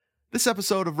This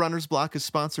episode of Runner's Block is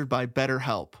sponsored by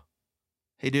BetterHelp.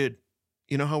 Hey, dude,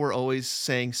 you know how we're always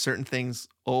saying certain things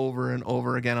over and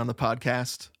over again on the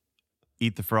podcast?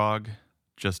 Eat the frog.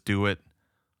 Just do it.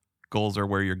 Goals are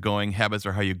where you're going. Habits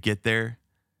are how you get there.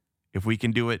 If we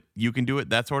can do it, you can do it.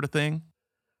 That sort of thing.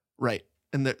 Right.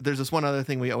 And there's this one other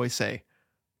thing we always say.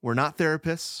 We're not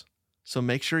therapists, so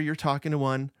make sure you're talking to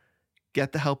one.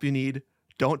 Get the help you need.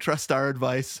 Don't trust our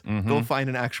advice. Go find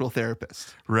an actual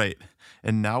therapist. Right.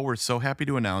 And now we're so happy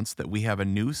to announce that we have a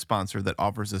new sponsor that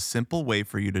offers a simple way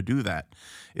for you to do that.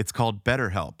 It's called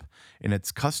BetterHelp, and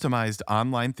it's customized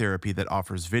online therapy that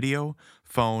offers video,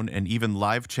 phone, and even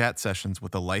live chat sessions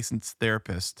with a licensed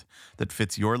therapist that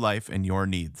fits your life and your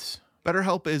needs.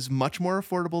 BetterHelp is much more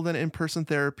affordable than in-person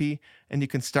therapy, and you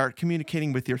can start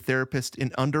communicating with your therapist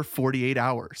in under 48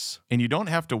 hours. And you don't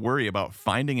have to worry about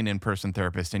finding an in-person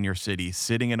therapist in your city,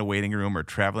 sitting in a waiting room, or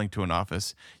traveling to an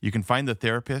office. You can find the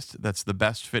therapist that's the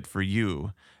best fit for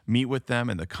you, meet with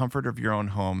them in the comfort of your own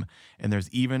home, and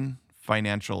there's even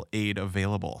financial aid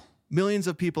available. Millions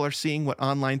of people are seeing what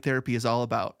online therapy is all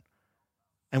about.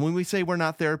 And when we say we're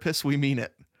not therapists, we mean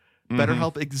it.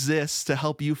 BetterHelp exists to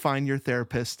help you find your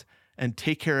therapist and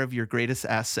take care of your greatest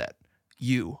asset,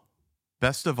 you.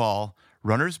 Best of all,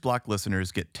 Runner's Block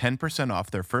listeners get 10%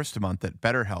 off their first month at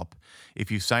BetterHelp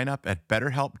if you sign up at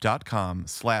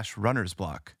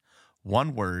betterhelp.com/runnersblock.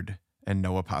 One word and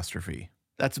no apostrophe.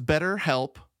 That's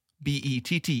BetterHelp,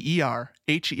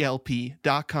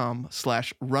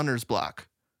 BetterHelp.com/runnersblock.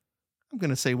 I'm going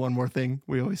to say one more thing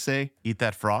we always say. Eat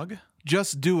that frog?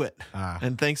 Just do it.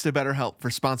 And thanks to BetterHelp for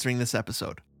sponsoring this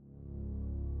episode.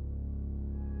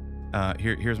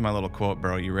 Here's my little quote,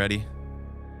 bro. You ready?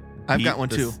 I've got one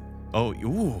too. Oh,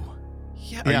 ooh.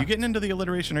 Yeah. Are you getting into the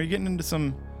alliteration? Are you getting into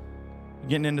some?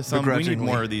 We need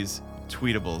more of these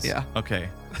tweetables. Yeah. Okay.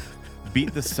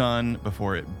 Beat the sun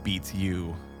before it beats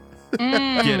you.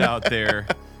 Get out there.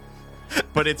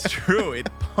 But it's true. It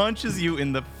punches you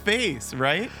in the face,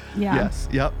 right? Yeah. Yes.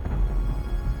 Yep.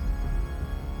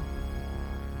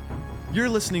 You're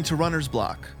listening to Runner's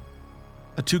Block,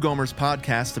 a Two Gomers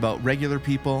podcast about regular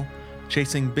people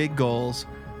chasing big goals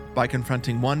by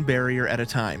confronting one barrier at a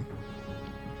time.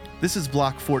 This is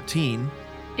Block 14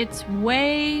 It's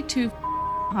way too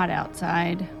hot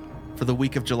outside. for the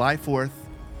week of July 4th,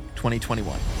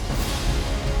 2021.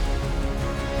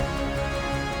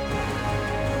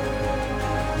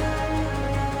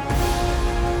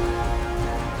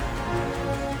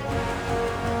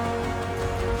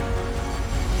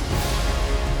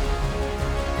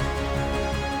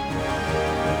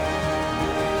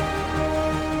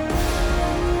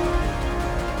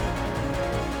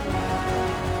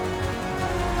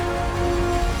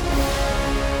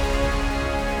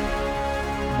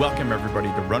 Welcome, everybody,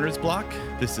 to Runner's Block.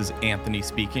 This is Anthony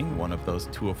speaking, one of those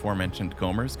two aforementioned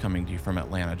Gomers, coming to you from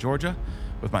Atlanta, Georgia,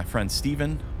 with my friend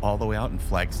Steven, all the way out in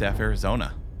Flagstaff,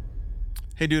 Arizona.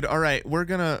 Hey, dude. All right.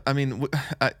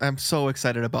 I'm so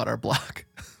excited about our block.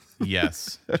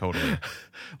 Yes, totally.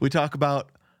 We talk about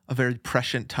a very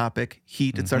prescient topic,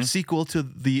 heat. It's our sequel to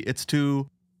the It's Too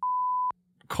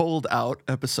Cold Out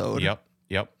episode. Yep.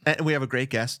 And we have a great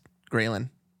guest,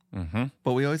 Graylin.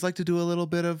 But we always like to do a little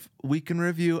bit of week in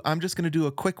review. I'm just going to do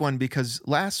a quick one because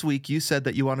last week you said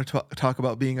that you want to talk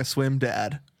about being a swim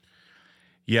dad.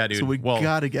 Yeah, dude. So we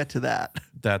got to get to that.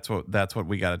 That's what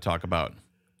we got to talk about.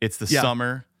 It's the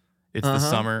summer. It's the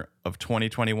summer of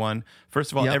 2021.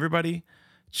 First of all, everybody,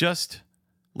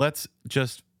 let's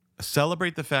just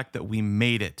celebrate the fact that we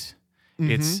made it.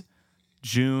 It's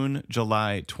June,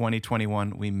 July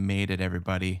 2021. We made it,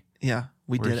 everybody. Yeah,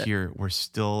 we're did it. We're here. We're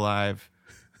still alive.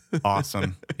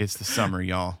 Awesome. It's the summer,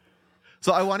 y'all.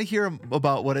 So I want to hear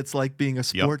about what it's like being a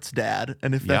sports dad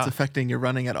and if that's affecting your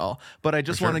running at all. But I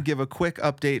just want to give a quick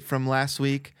update from last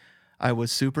week. I was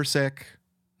super sick.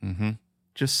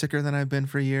 Just sicker than I've been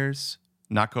for years.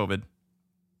 Not COVID.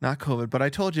 But I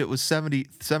told you it was 70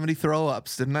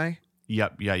 throw-ups, didn't I?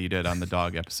 Yep. Yeah, you did on the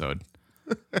dog episode.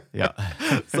 Yeah.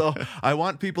 So I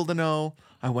want people to know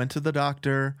I went to the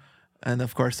doctor, and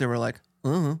of course they were like,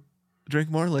 drink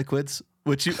more liquids.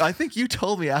 Which I think you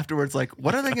told me afterwards, like,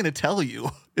 what are they going to tell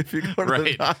you if you go to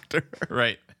the doctor?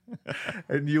 Right.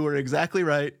 And you were exactly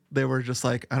right. They were just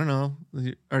like, I don't know.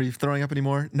 Are you throwing up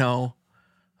anymore? No.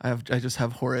 I just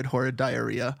have horrid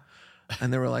diarrhea.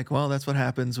 And they were like, well, that's what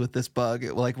happens with this bug.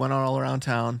 It went all around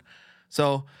town.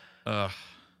 So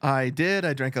I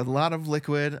drank a lot of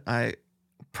liquid.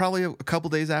 Probably a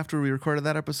couple days after we recorded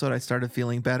that episode, I started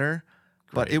feeling better.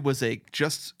 But it was a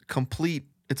just complete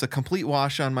It's a complete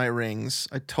wash on my rings.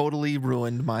 I totally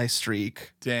ruined my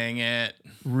streak. Dang it.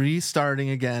 Restarting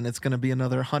again. It's going to be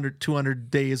another 100, 200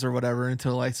 days or whatever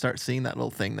until I start seeing that little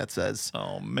thing that says.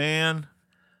 Oh, man.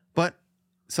 But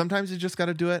sometimes you just got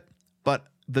to do it. But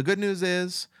the good news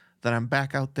is that I'm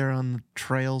back out there on the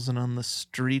trails and on the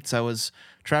streets. I was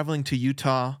traveling to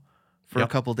Utah for a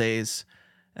couple days,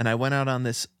 and I went out on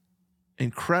this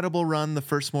incredible run the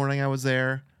first morning I was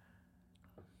there.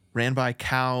 Ran by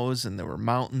cows, and there were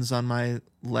mountains on my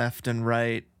left and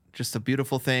right. Just a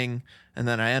beautiful thing. And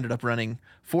then I ended up running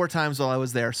 4 times while I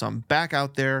was there. So I'm back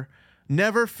out there.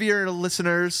 Never fear,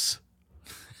 listeners.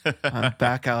 I'm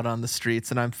back out on the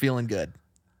streets, and I'm feeling good.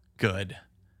 Good.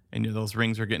 And those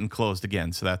rings are getting closed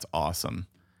again, so that's awesome.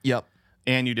 Yep.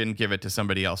 And you didn't give it to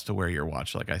somebody else to wear your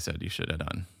watch like I said you should have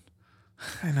done.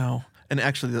 I know. And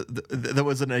actually, there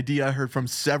was an idea I heard from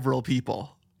several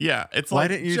people. Yeah, it's why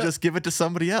didn't you just give it to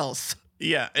somebody else?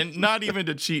 Yeah, and not even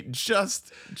to cheat,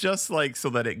 just like so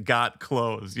that it got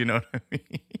closed. You know what I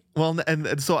mean? Well,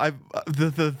 and so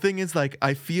the thing is, like,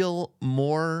 I feel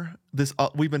more this.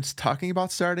 We've been talking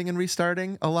about starting and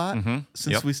restarting a lot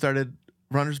since we started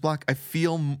Runner's Block. I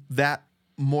feel that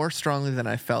more strongly than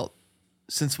I felt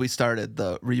since we started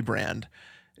the rebrand.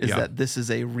 Is that this is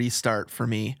a restart for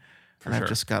me, and I've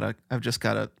just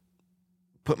gotta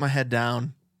put my head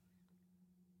down.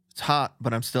 It's hot,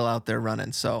 but I'm still out there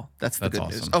running. So that's the good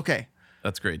news. Okay.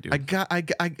 That's great, dude.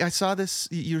 I saw this.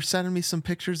 You're sending me some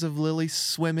pictures of Lily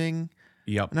swimming.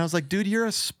 Yep. And I was like, dude, you're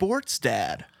a sports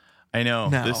dad. I know.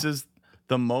 Now. This is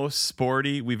the most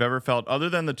sporty we've ever felt, other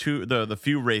than the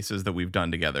few races that we've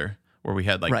done together where we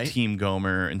had like Team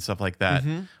Gomer and stuff like that,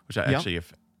 which I actually,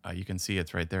 if you can see,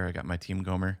 it's right there. I got my Team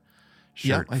Gomer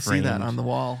shirt. I see that on the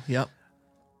wall. Yep.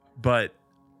 But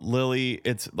Lily,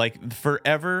 it's like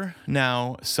forever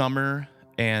now, summer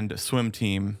and swim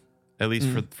team, at least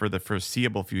for the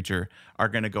foreseeable future, are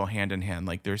going to go hand in hand.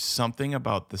 Like there's something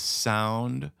about the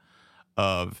sound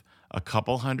of a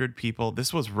couple hundred people.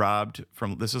 This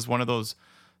is one of those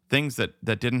things that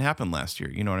didn't happen last year.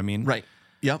 You know what I mean? Right.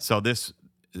 Yep. So this,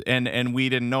 and we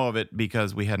didn't know of it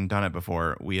because we hadn't done it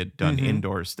before. We had done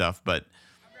indoor stuff, but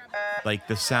like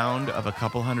the sound of a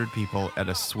couple hundred people at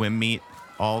a swim meet,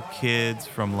 all kids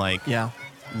from like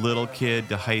little kid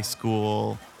to high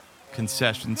school,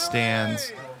 concession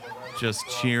stands, just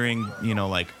cheering,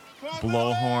 like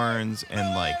blowhorns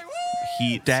and like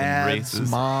heats and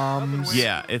races. Moms.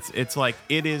 Yeah, it's like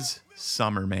it is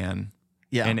summer, man.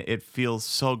 Yeah. And it feels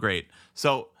so great.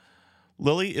 So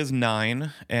Lily is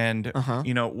 9, and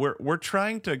we're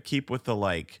trying to keep with the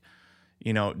like,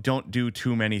 don't do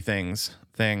too many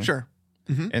thing. Sure.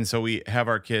 And so we have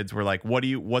our kids. We're like,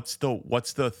 what's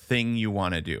the thing you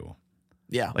want to do?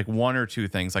 Yeah. Like 1 or 2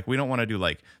 things. Like we don't want to do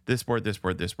like this sport, this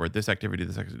sport, this sport, this activity,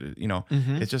 this activity.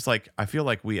 It's just like I feel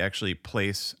like we actually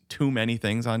place too many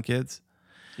things on kids.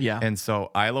 Yeah. And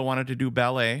so Isla wanted to do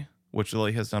ballet, which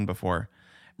Lily has done before,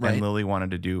 and Lily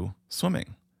wanted to do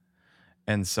swimming.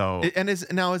 And so, is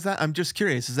that? I'm just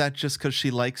curious. Is that just because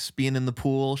she likes being in the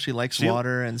pool? She likes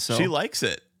water, and so she likes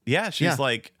it. Yeah, she's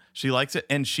like. She likes it,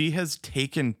 and she has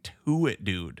taken to it,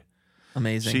 dude.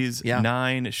 Amazing. She's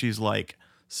 9. She's like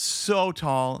so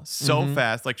tall, so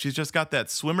fast. Like she's just got that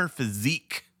swimmer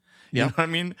physique. You know what I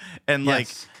mean? And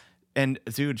and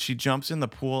dude, she jumps in the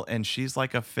pool and she's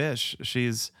like a fish.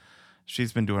 She's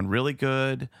been doing really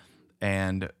good.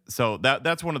 And so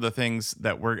that's one of the things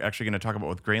that we're actually going to talk about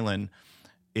with Graylin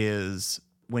is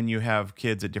when you have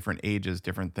kids at different ages,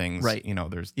 different things. Right.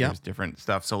 There's different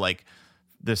stuff. So like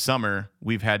this summer,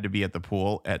 we've had to be at the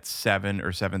pool at 7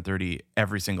 or 7:30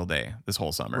 every single day this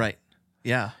whole summer. Right.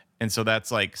 Yeah. And so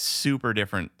that's like super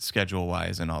different schedule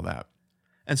wise and all that.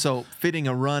 And so fitting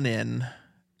a run in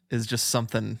is just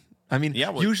something. I mean,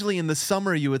 usually in the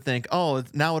summer you would think, oh,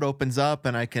 now it opens up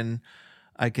and I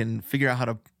can figure out how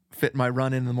to fit my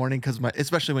run in the morning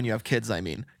especially when you have kids. I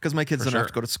mean, because my kids don't have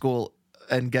to go to school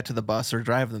and get to the bus or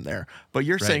drive them there. But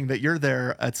you're saying that you're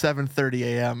there at 7:30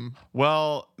 a.m.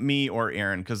 Well, me or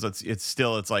Aaron, because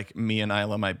it's like me and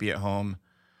Isla might be at home.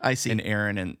 I see. And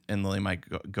Aaron and Lily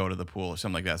might go to the pool or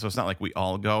something like that. So it's not like we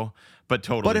all go, but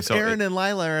totally. But if Aaron and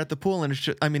Lila are at the pool and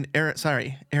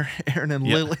Aaron and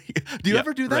Lily, do you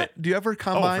ever do that? Right. Do you ever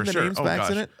combine the names by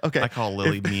accident? Okay. I call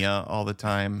Lily Mia all the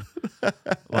time.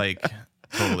 Like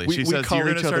totally. She says call you're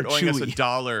going to start owing us Chewy.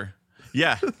 $1.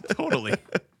 Yeah, totally.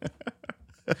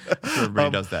 Sure, everybody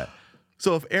does that.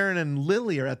 So if Aaron and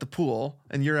Lily are at the pool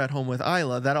and you're at home with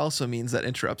Isla, that also means that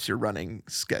interrupts your running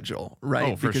schedule,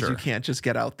 right? Oh, for because sure. you can't just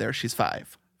get out there. She's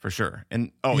 5. for sure.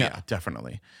 And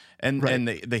definitely. And Right. and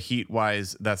the heat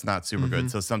wise, that's not super good.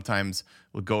 So sometimes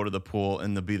we'll go to the pool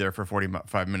and they'll be there for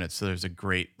 45 minutes. So there's a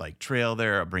great like trail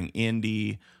there. I'll bring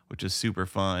Indy, which is super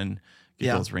fun.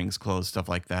 Get those rings closed, stuff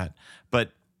like that.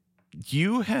 But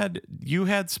you had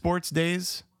sports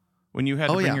days when you had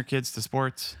to bring your kids to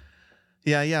sports?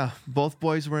 Yeah. Both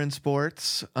boys were in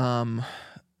sports.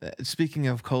 Speaking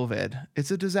of COVID,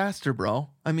 it's a disaster, bro.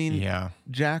 I mean,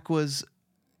 Jack was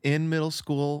in middle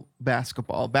school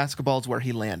basketball. Basketball's where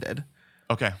he landed.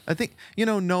 Okay. I think,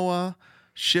 Noah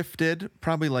shifted,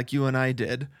 probably like you and I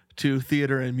did, to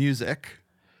theater and music.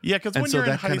 Yeah, because when you're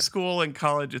in high school and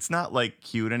college, it's not like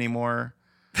cute anymore.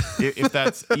 If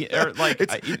that's or like,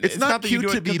 it's not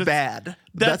cute to be bad.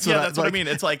 That's what I mean.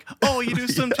 It's like, oh, you do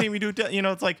swim team, you do,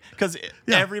 it's like because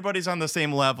everybody's on the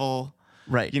same level,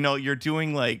 right? You're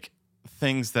doing like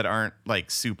things that aren't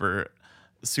like super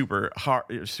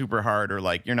hard, or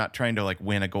like you're not trying to like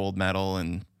win a gold medal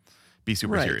and be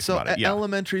super serious about it.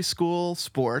 Elementary school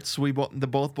sports,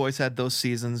 both boys had those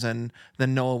seasons, and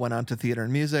then Noah went on to theater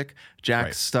and music.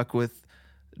 Jack stuck with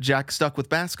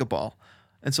basketball,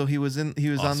 and so he was on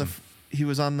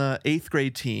the 8th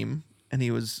grade team, and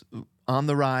he was on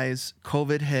the rise.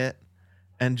 COVID hit,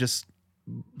 and just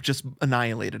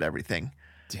annihilated everything.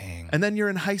 Dang. And then you're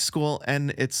in high school,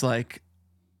 and it's like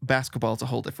basketball is a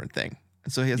whole different thing.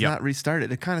 And so he has not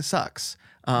restarted. It kind of sucks.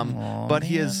 But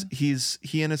he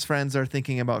and his friends are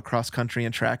thinking about cross country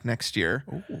and track next year.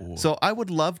 Ooh. So I would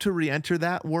love to re-enter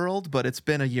that world, but it's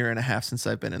been a year and a half since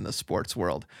I've been in the sports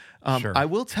world. Sure. I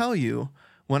will tell you,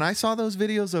 when I saw those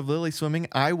videos of Lily swimming,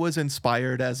 I was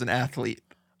inspired as an athlete.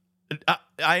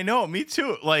 I know, me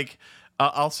too. Like,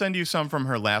 I'll send you some from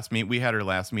her last meet. We had her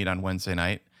last meet on Wednesday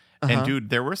night. And dude,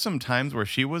 there were some times where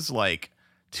she was like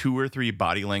 2 or 3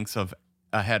 body lengths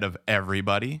ahead of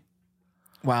everybody.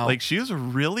 Wow. Like, she was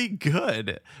really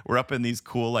good. We're up in these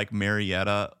cool like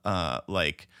Marietta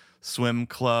like swim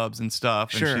clubs and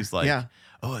stuff. Sure. And she's like,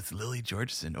 oh, it's Lily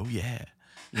Georgeson. Oh yeah.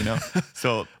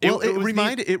 So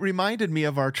it reminded me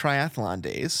of our triathlon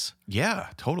days. Yeah,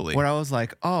 totally. Where I was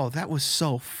like, oh, that was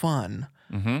so fun.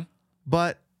 Mm-hmm.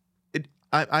 But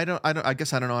I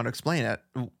guess I don't know how to explain it.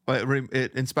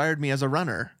 It inspired me as a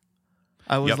runner.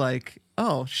 I was like,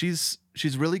 oh, she's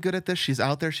really good at this. She's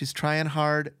out there. She's trying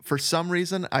hard. For some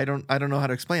reason, I don't know how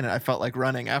to explain it. I felt like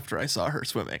running after I saw her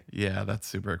swimming. Yeah, that's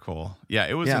super cool. Yeah,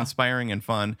 it was inspiring and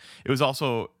fun. It was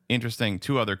also interesting.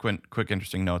 2 other quick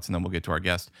interesting notes, and then we'll get to our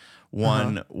guest.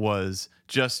 One was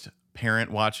just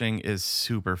parent watching is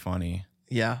super funny.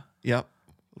 Yeah. Yep.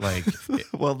 Like,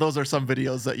 well, those are some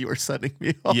videos that you were sending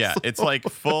me. Also. Yeah, it's like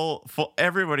full.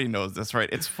 Everybody knows this, right?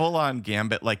 It's full on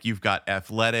gambit. Like, you've got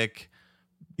athletic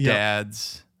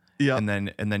dads. Yeah. And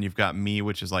then you've got me,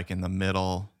 which is like in the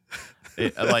middle.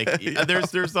 There's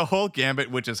the whole gambit,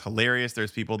 which is hilarious.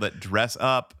 There's people that dress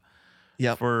up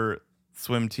for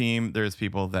swim team. There's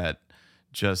people that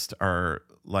just are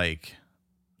like,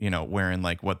 wearing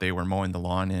like what they were mowing the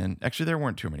lawn in. Actually, there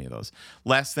weren't too many of those.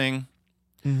 Last thing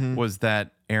was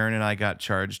that Aaron and I got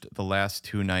charged the last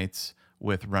 2 nights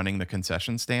with running the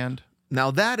concession stand.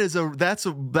 Now that's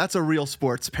a real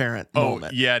sports parent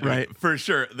moment. Yeah, dude, right? For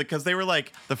sure. Because they were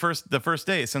like the first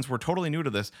day, since we're totally new to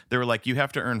this, they were like, you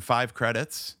have to earn 5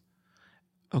 credits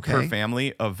per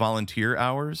family of volunteer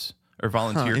hours or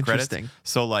volunteer credits.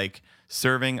 So like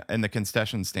serving in the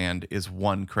concession stand is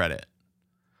 1 credit.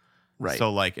 Right.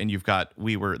 So like, and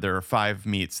there are 5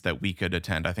 meets that we could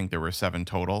attend. I think there were 7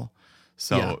 total.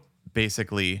 So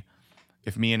basically,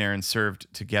 if me and Aaron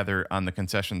served together on the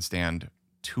concession stand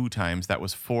 2 times, that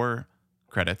was 4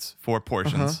 credits, 4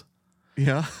 portions.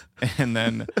 Yeah. And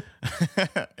then,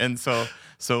 and so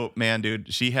man,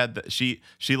 dude, she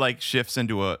like shifts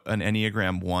into an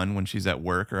Enneagram 1 when she's at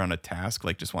work or on a task,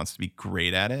 like just wants to be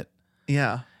great at it.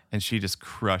 Yeah. And she just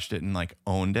crushed it and like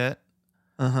owned it.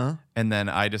 And then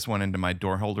I just went into my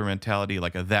door holder mentality,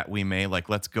 like a that we may, like,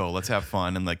 let's go, let's have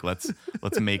fun. And like, let's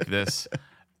make this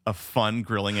a fun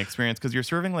grilling experience. 'Cause you're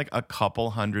serving like a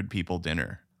couple hundred people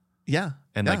dinner. Yeah.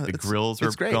 And like the grills are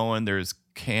going, there's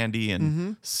candy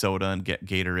and soda and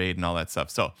Gatorade and all that stuff.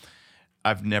 So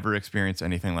I've never experienced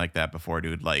anything like that before,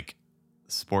 dude. Like,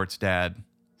 sports dad,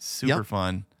 super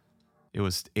fun. It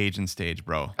was age and stage,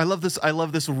 bro. I love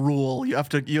this rule. You have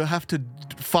to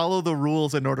follow the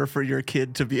rules in order for your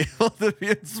kid to be able to be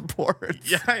in sports.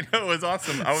 Yeah, I know. It was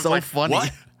awesome. I was so like, funny.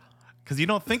 What? Because you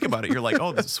don't think about it. You're like,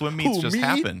 oh, the swim meets just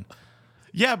happen.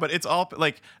 Yeah, but it's all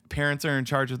like parents are in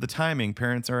charge of the timing.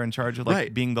 Parents are in charge of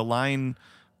like being the line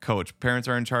coach. Parents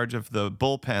are in charge of the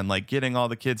bullpen, like getting all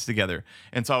the kids together.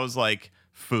 And so I was like,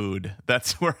 food.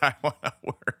 That's where I want to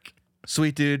work.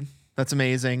 Sweet dude. That's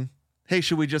amazing. Hey,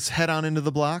 should we just head on into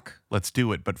the block? Let's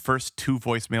do it. But first, 2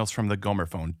 voicemails from the Gomer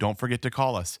phone. Don't forget to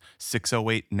call us,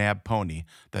 608-NAB-PONY.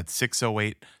 That's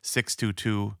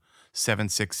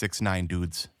 608-622-7669,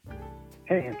 dudes.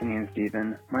 Hey, Anthony and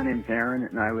Steven. My name's Aaron,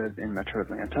 and I live in Metro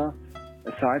Atlanta.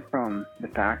 Aside from the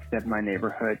fact that my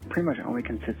neighborhood pretty much only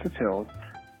consists of hills,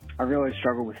 I really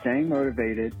struggle with staying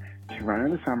motivated to run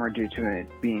in the summer due to it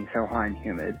being so hot and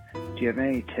humid. Do you have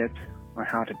any tips on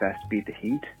how to best beat the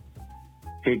heat?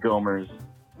 Hey Gomers,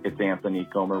 it's Anthony,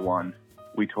 Gomer1.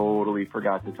 We totally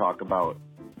forgot to talk about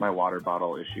my water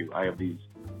bottle issue. I have these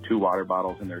 2 water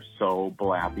bottles and they're so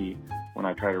blappy when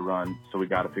I try to run, so we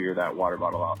got to figure that water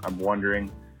bottle out. I'm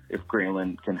wondering if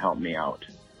Grayland can help me out.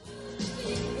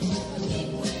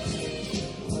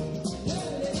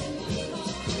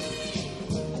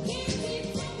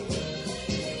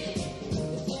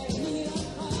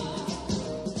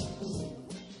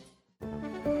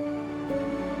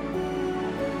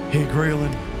 Hey,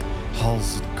 Grayland,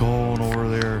 how's it going over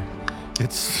there?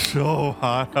 It's so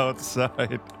hot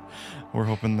outside. We're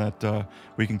hoping that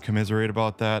we can commiserate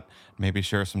about that, maybe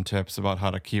share some tips about how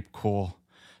to keep cool.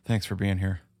 Thanks for being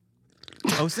here.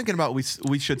 I was thinking about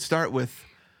we should start with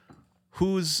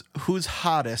who's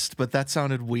hottest, but that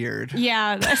sounded weird.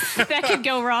 Yeah, that could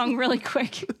go wrong really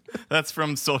quick. That's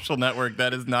from Social Network.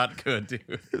 That is not good,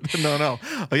 dude. No.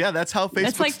 Oh, yeah, that's how Facebook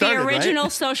That's like started, the original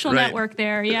right? social Right. network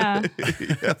there, yeah.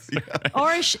 Yes, yeah.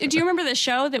 Or do you remember the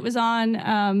show that was on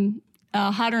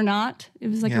Hot or Not? It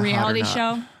was like Yeah, a Hot or reality Not.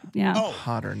 show. Yeah.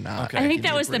 Hot or not. Okay. I think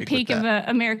can that was the break peak with of that.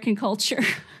 American culture.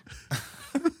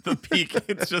 The peak,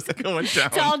 it's just going down.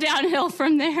 It's all downhill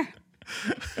from there.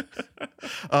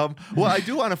 Well, I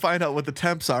do want to find out what the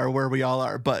temps are where we all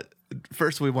are, but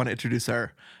first we want to introduce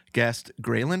our guest,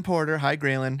 Grayland Porter. Hi,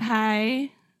 Grayland. Hi.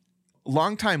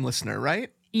 Long-time listener, right?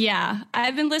 Yeah,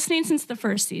 I've been listening since the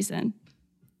first season.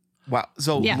 Wow.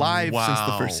 So Yeah. live since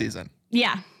the Wow. first season.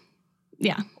 Yeah.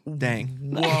 Dang.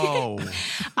 Whoa.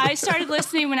 I started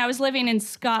listening when I was living in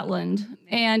Scotland,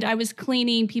 and I was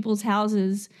cleaning people's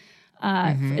houses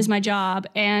as my job,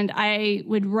 and I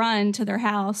would run to their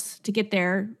house to get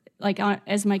there,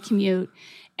 as my commute.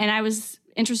 And I was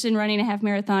interested in running a half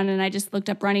marathon, and I just looked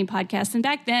up running podcasts. And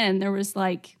back then, there was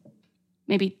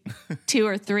maybe 2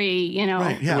 or 3.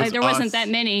 Right, yeah. There wasn't that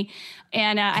many.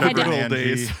 And I had Good to old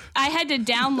days. I had to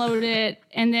download it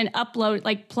and then upload,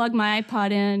 plug my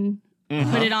iPod in,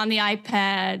 put it on the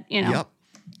iPad, Yep.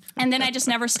 And then I just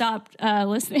never stopped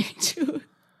listening to it.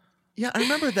 Yeah, I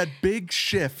remember that big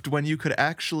shift when you could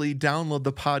actually download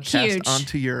the podcast Huge.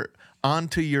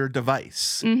 onto your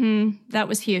device. That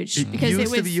was huge It because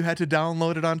used to be you had to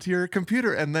download it onto your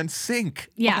computer and then sync.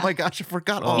 Yeah. Oh my gosh, I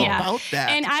forgot all about that.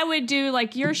 And I would do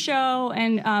your show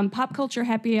and Pop Culture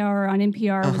Happy Hour on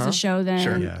NPR was a show then.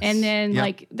 Sure. Yes. And then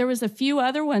Yep. there was a few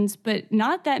other ones, but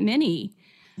not that many.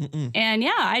 And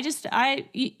yeah,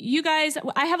 you guys,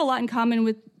 I have a lot in common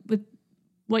with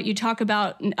what you talk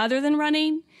about other than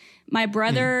running. My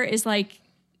brother is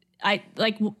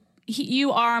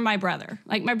you are my brother.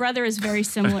 My brother is very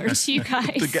similar to you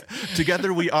guys.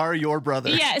 Together we are your brother.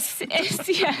 Yes.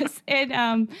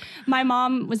 And my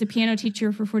mom was a piano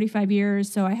teacher for 45 years,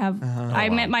 so I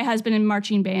met my husband in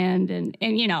marching band, and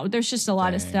there's just a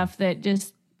lot of stuff that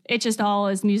it just all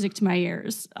is music to my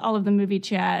ears. All of the movie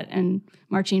chat and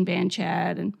marching band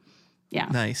chat, and yeah.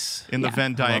 Nice. In the Yeah.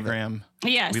 Venn diagram,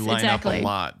 Yes, we line exactly. up a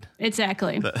lot.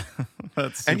 Exactly.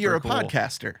 That's And you're a super cool.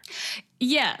 podcaster.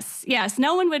 Yes.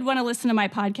 No one would want to listen to my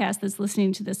podcast that's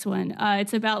listening to this one.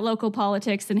 It's about local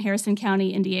politics in Harrison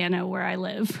County, Indiana, where I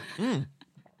live.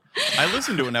 I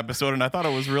listened to an episode and I thought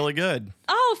it was really good.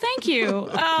 Oh, thank you.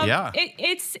 Yeah.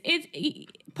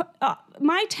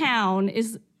 My town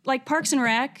is like Parks and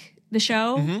Rec, the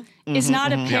show, is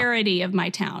not a parody of my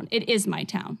town. It is my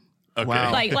town. Okay.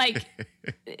 Wow.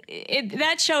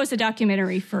 That show is a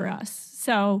documentary for us.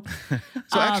 So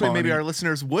So actually, maybe our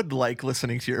listeners would like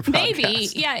listening to your podcast. maybe,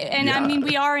 yeah. And I mean,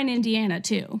 we are in Indiana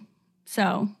too.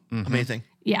 So Amazing.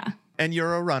 yeah. And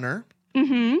you're a runner.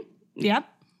 Yep.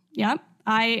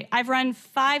 I've run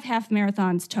 5 half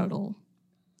marathons total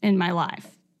in my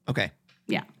life. Okay,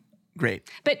 Yeah. great.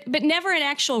 But never an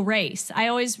actual race. I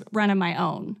always run on my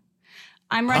own.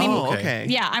 I'm running. Oh, okay.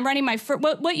 Yeah, I'm running my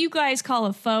what you guys call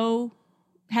a faux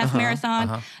half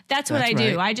marathon. That's what That's I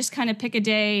do. right. I just kind of pick a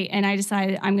day and I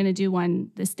decide I'm going to do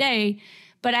one this day.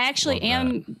 But I actually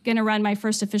am going to run my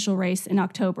first official race in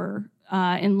October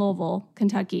in Louisville,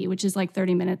 Kentucky, which is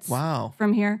 30 minutes Wow.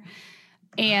 from here.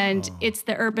 And it's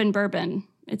the Urban Bourbon.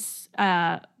 It's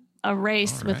a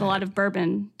race with a lot of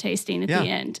bourbon tasting at Yeah. the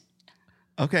end.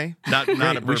 Okay. Not Great.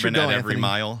 a We should bourbon go, at every Anthony.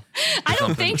 mile. I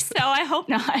don't think so. I hope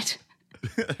not.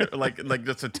 like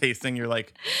just a tasting. You're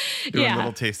like doing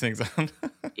little tastings on.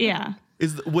 Yeah.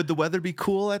 Would the weather be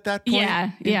cool at that point?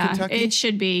 Yeah. Kentucky? It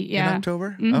should be. Yeah. In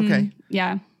October? Mhm. Okay.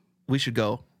 Yeah. We should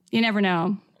go. You never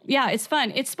know. Yeah, it's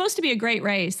fun. It's supposed to be a great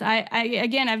race.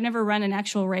 I've never run an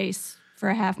actual race for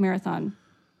a half marathon.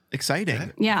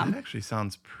 Exciting. Yeah. That actually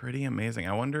sounds pretty amazing.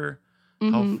 I wonder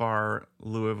how far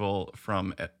Louisville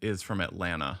is from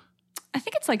Atlanta. I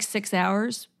think it's like 6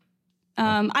 hours.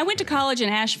 I went to college in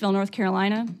Asheville, North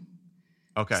Carolina.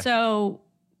 Okay. So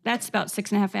that's about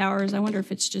 6.5 hours. I wonder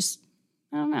if it's just,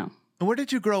 I don't know. And where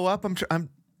did you grow up?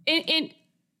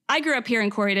 I grew up here in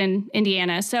Corydon,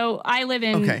 Indiana. So I live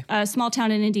in a small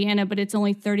town in Indiana, but it's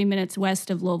only 30 minutes west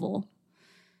of Louisville.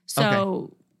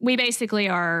 So we basically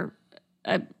are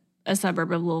a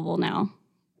suburb of Louisville now.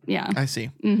 Yeah. I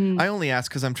see. I only ask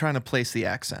because I'm trying to place the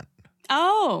accent.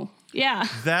 Oh, yeah.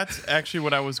 That's actually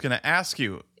what I was going to ask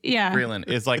you, Yeah. Braylon,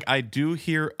 is like I do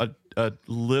hear a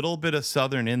little bit of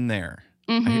Southern in there.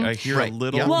 I hear a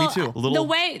little. Yeah, Well, me too.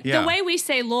 the way we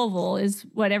say Louisville is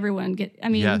what everyone get. I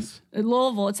mean, Yes.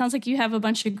 Louisville. It sounds like you have a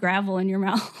bunch of gravel in your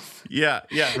mouth. Yeah.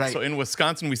 Right. So in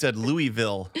Wisconsin, we said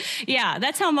Louisville. Yeah,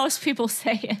 that's how most people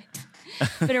say it.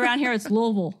 But around here, it's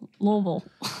Louisville.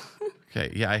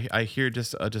 Okay. Yeah, I hear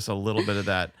just a little bit of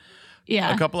that.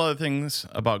 Yeah. A couple other things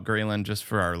about Graylin, just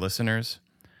for our listeners.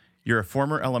 You're a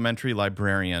former elementary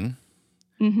librarian.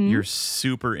 You're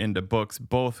super into books,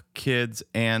 both kids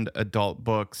and adult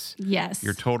books. Yes.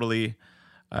 You're totally.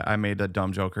 I made a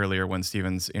dumb joke earlier when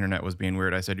Steven's internet was being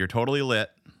weird. I said you're totally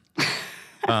lit.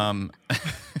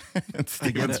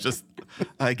 Steven's just.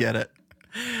 I get it.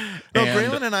 No, And-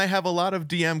 Braylon and I have a lot of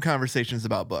DM conversations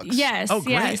about books. Yes. Oh,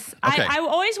 great. Yes. Okay. I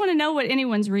always want to know what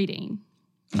anyone's reading.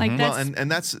 Like Well,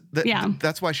 that's and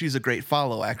that's why she's a great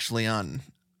follow actually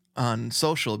on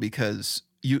social, because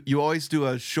you always do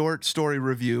a short story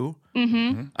review.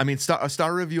 I mean, a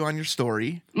star review on your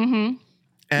story. And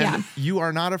Yeah. you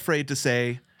are not afraid to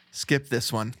say, skip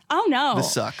this one. oh no.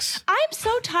 This sucks. I'm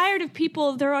so tired of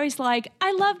people. They're always like,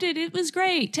 I loved it. It was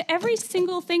great, to every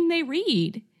single thing they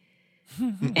read.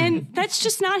 And that's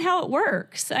just not how it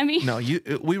works. I mean, No,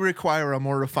 we require a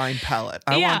more refined palate.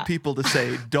 I Yeah. want people to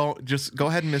say, don't just go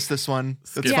ahead and miss this one.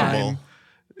 That's Skippable. fine.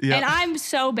 Yeah. and I'm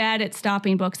so bad at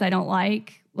stopping books I don't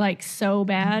like so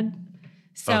bad.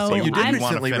 So, so you you did I'm-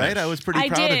 recently, wanna right? I was pretty I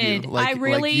proud did. of you. Like,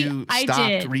 you I stopped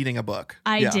did. reading a book.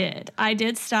 I did. I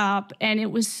did stop, and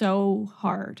it was so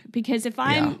hard because if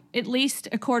I'm at least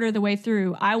a quarter of the way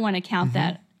through, I want to count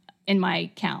that in my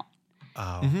count.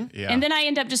 Oh, yeah. And then I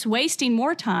end up just wasting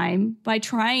more time by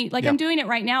trying. Like I'm doing it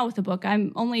right now with the book.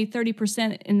 I'm only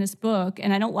 30% in this book,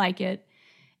 and I don't like it.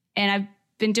 And I've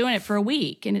been doing it for a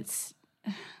week, and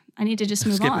I need to just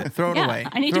move Skip on. it. Throw it away.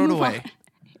 I need Throw to it move away. on.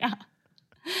 Yeah.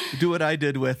 Do what I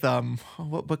did with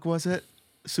what book was it?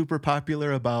 Super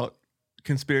popular about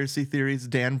conspiracy theories.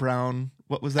 Dan Brown.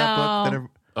 What was that book?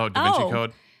 Da Vinci Oh.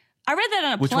 Code. I read that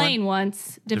on a Which plane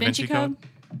once. Da Vinci Code.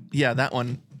 Yeah, that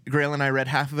one. Grail and I read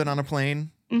half of it on a plane.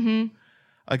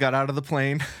 I got out of the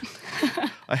plane.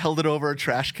 I held it over a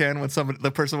trash can when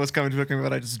the person was coming to pick me up,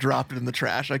 but I just dropped it in the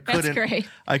trash. That's great.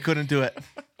 I couldn't do it.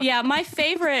 Yeah, my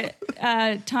favorite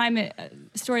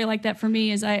story like that for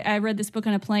me is I read this book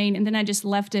on a plane, and then I just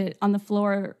left it on the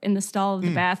floor in the stall of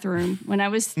the bathroom when I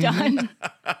was done.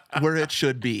 Where it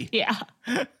should be. Yeah.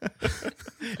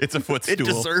 It's a footstool. It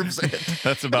deserves it.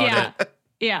 That's about Yeah. it.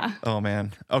 Yeah. Oh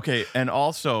man. Okay, and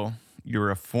also you're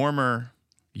a former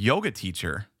yoga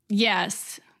teacher.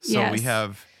 Yes. So yes.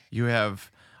 you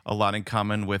have a lot in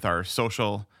common with our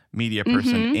social media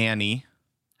person, Annie.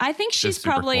 I think she's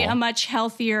super probably cool. a much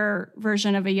healthier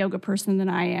version of a yoga person than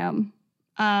I am.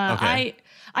 Okay.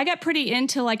 I got pretty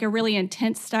into like a really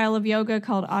intense style of yoga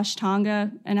called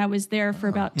Ashtanga, and I was there for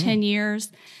about 10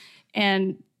 years.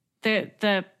 And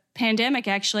the pandemic,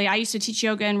 actually, I used to teach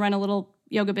yoga and run a little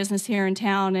yoga business here in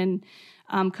town. And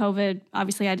COVID,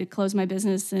 obviously, I had to close my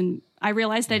business, and I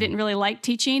realized I didn't really like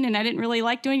teaching, and I didn't really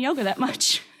like doing yoga that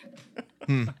much.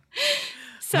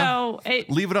 So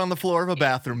Leave it on the floor of a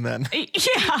bathroom then.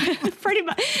 yeah, pretty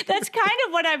much. That's kind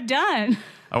of what I've done.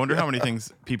 I wonder how many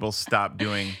things people stopped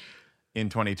doing in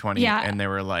 2020 Yeah. and they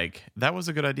were like, that was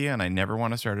a good idea and I never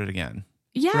want to start it again.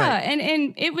 Yeah, Right.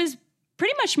 and it was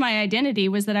pretty much my identity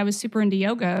was that I was super into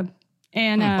yoga.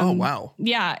 And Oh, wow.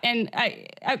 Yeah, and I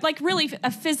like really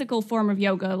a physical form of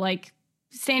yoga, like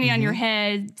standing on your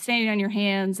head, standing on your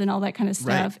hands, and all that kind of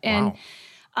stuff. Right.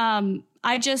 And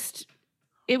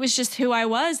it was just who I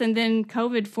was. And then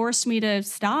COVID forced me to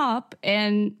stop,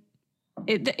 and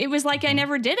it was like I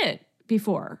never did it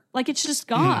before. Like it's just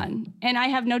gone, and I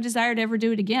have no desire to ever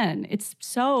do it again. It's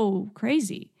so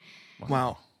crazy.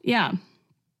 Wow. Yeah.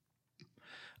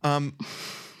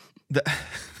 The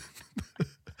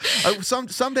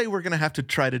someday we're gonna have to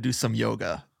try to do some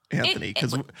yoga, Anthony,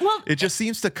 because it just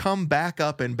seems to come back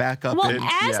up and back up. Well,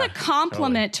 as a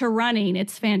compliment to running,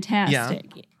 it's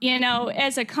fantastic. Yeah.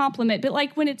 As a compliment. But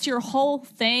like when it's your whole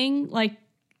thing, like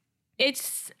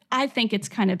I think it's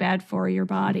kind of bad for your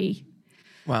body.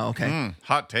 Wow. Okay.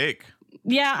 Hot take.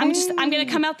 Yeah, I'm gonna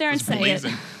come out there and say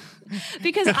Blazing. it.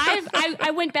 Because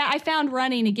I went back, I found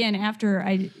running again after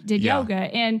I did yoga,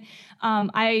 and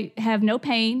I have no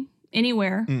pain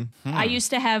anywhere. I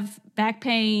used to have back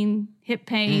pain, hip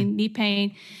pain, knee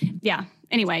pain. Yeah.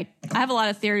 Anyway, I have a lot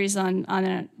of theories on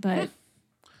it, but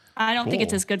I don't think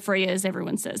it's as good for you as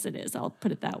everyone says it is. I'll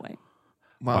put it that way.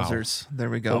 Wowzers. There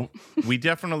we go. Well, we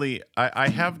definitely, I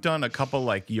have done a couple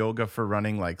like yoga for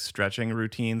running, like stretching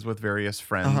routines with various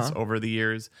friends over the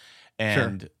years.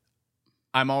 And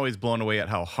I'm always blown away at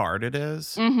how hard it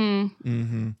is.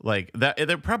 Like that,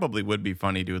 it probably would be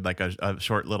funny, dude, like a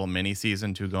short little mini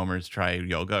season, Two Gomers try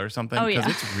yoga or something. Because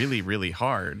it's really, really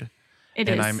hard. It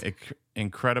and is. I'm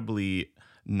incredibly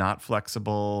not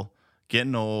flexible,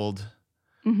 getting old.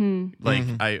 Like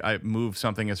I move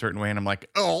something a certain way and I'm like,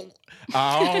 ow.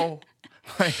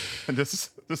 Like,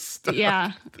 just stop.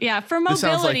 Yeah. For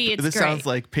mobility, it's this great. sounds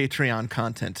like Patreon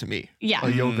content to me. Yeah.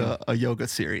 A yoga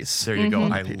series. There you go.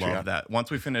 I love that.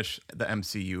 Once we finish the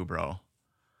MCU, bro,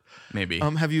 maybe.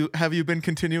 Have you been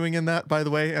continuing in that, by the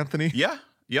way, Anthony? Yeah.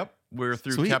 Yep. We're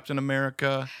through Sweet. Captain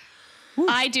America.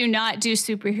 I do not do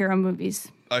superhero movies.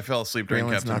 I fell asleep during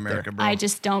Braylon's Captain not America, there. bro. I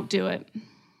just don't do it.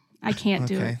 I can't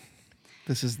do it.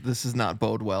 This is not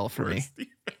bode well for me.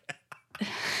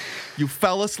 You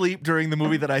fell asleep during the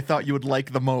movie that I thought you would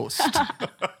like the most.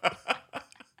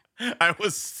 I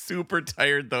was super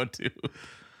tired though too.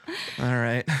 All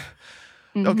right.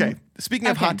 Okay. Speaking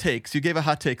of hot takes, you gave a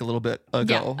hot take a little bit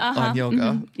ago on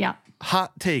yoga. Yeah.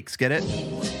 Hot takes, get it?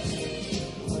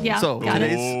 Yeah. So got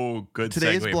it.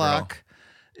 today's segue, block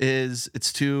is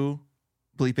it's too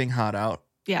bleeping hot out.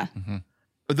 Yeah.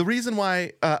 The reason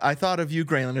why I thought of you,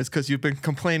 Graylin, is because you've been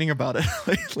complaining about it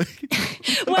lately.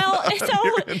 Well, so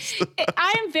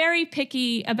I am very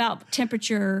picky about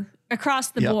temperature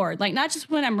across the board. Like not just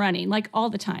when I'm running, like all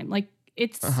the time. Like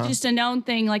it's just a known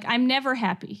thing. Like I'm never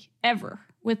happy ever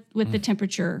with the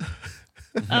temperature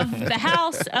of the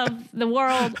house, of the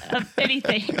world, of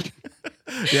anything.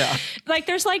 Yeah. Like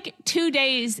there's like 2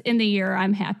 days in the year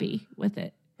I'm happy with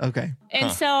it. Okay.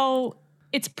 And so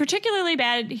it's particularly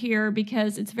bad here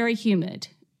because it's very humid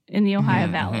in the Ohio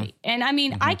Valley. And I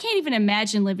mean, I can't even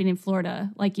imagine living in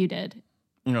Florida like you did,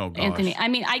 Oh gosh. Anthony. I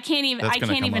mean, I can't even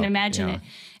come up, imagine yeah. it.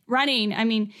 Running, I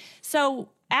mean, so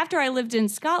after I lived in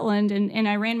Scotland and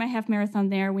I ran my half marathon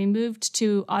there, we moved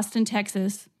to Austin,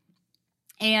 Texas.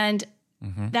 And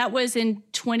that was in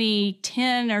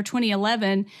 2010 or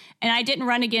 2011. And I didn't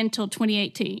run again until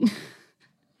 2018.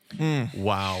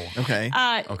 Wow. Okay.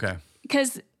 Okay.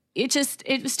 Because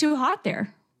it was too hot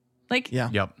there. Like, Yeah.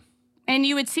 Yep. and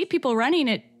you would see people running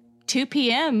at 2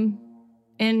 p.m.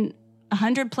 in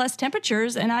 100 plus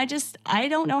temperatures. And I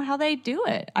don't know how they do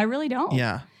it. I really don't.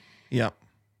 Yeah. Yep.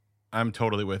 I'm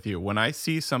totally with you. When I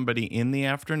see somebody in the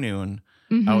afternoon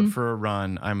out for a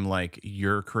run, I'm like,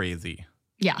 you're crazy.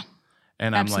 Yeah.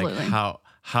 And I'm Absolutely. like,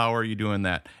 how are you doing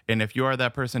that? And if you are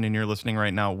that person and you're listening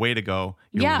right now, way to go.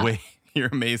 You're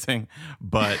amazing.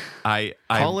 But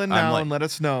Call in I'm now like, and let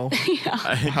us know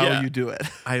how you do it.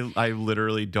 I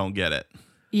literally don't get it.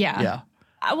 Yeah. Yeah.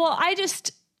 Well,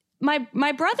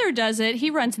 my brother does it. He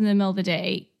runs in the middle of the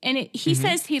day, and he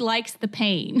says he likes the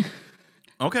pain.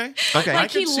 Okay. Okay. Like I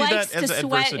he can see likes that to as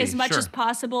sweat adversity. as much Sure. as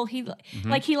possible. He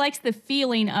likes the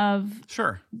feeling of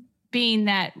Sure. being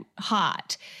that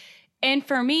hot. And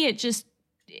for me, it's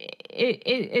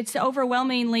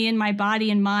overwhelmingly in my body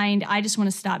and mind. I just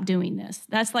want to stop doing this.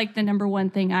 That's like the number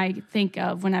one thing I think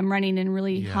of when I'm running in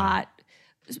really hot.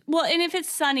 Well, and if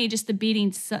it's sunny, just the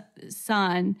beating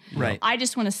sun, Right. I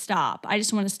just want to stop. I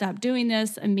just want to stop doing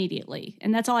this immediately.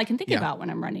 And that's all I can think about when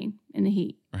I'm running in the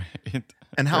heat. Right.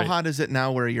 And how Right. hot is it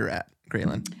now where you're at,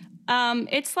 Graylin?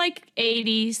 It's like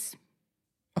 80s.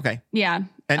 Okay. Yeah.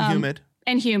 And humid.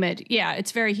 And humid. Yeah,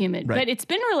 it's very humid. Right. But it's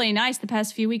been really nice the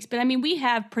past few weeks. But I mean, we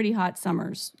have pretty hot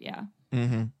summers. Yeah.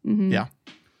 Yeah.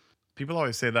 People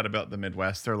always say that about the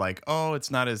Midwest. They're like, oh,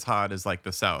 it's not as hot as like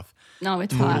the South. No,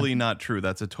 it's Totally hot. not true.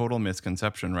 That's a total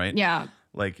misconception, right? Yeah.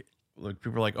 Like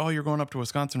people are like, oh, you're going up to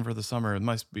Wisconsin for the summer. It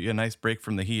must be a nice break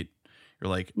from the heat. You're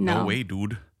like, no No. way,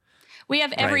 dude. We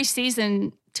have every Right.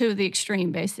 season to the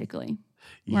extreme, basically,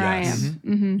 where I Yes.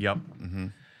 am. Yep.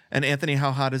 And Anthony,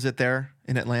 how hot is it there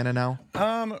in Atlanta now?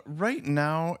 Right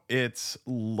now it's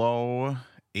low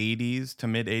 80s to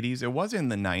mid 80s. It was in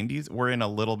the 90s. We're in a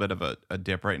little bit of a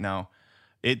dip right now.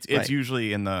 It's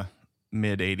usually in the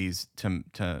mid 80s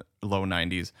to low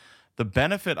 90s. The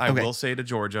benefit I will say to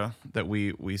Georgia that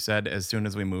we said as soon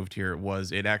as we moved here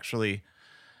was it actually,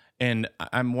 and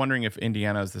I'm wondering if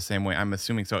Indiana is the same way. I'm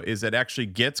assuming so. Is it actually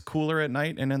gets cooler at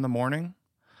night and in the morning?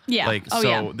 Yeah.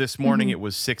 This morning it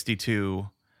was 62,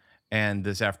 and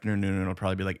this afternoon it'll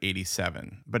probably be like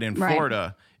 87. But in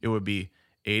Florida, it would be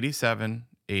 87,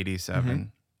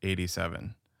 87,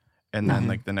 87. And then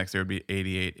like the next day would be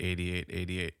 88, 88,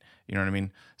 88. You know what I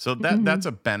mean? So that's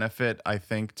a benefit, I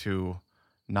think, to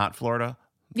not Florida.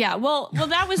 Yeah. Well,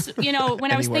 that was, when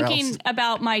I was thinking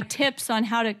about my tips on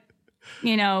how to,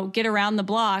 get around the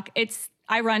block,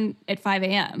 I run at 5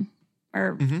 a.m.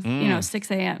 or,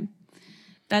 6 a.m.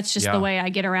 That's just the way I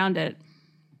get around it.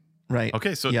 Right.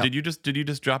 Okay. So did you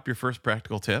just drop your first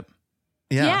practical tip?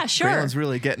 Yeah, sure. Braylon's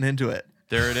really getting into it.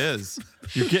 There it is.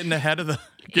 You're getting ahead of the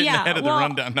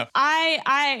rundown now.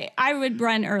 I would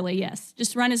run early. Yes.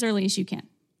 Just run as early as you can.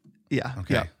 Yeah.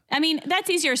 Okay. Yeah. I mean, that's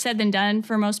easier said than done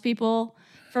for most people.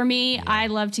 For me, I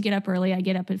love to get up early. I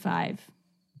get up at 5.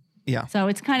 Yeah. So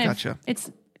it's kind of, Gotcha.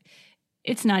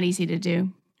 it's not easy to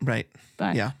do. Right.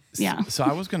 But Yeah. So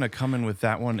I was going to come in with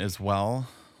that one as well.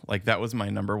 Like that was my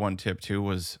number one tip too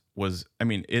was I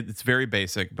mean, it's very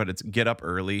basic, but it's get up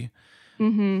early.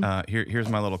 Here's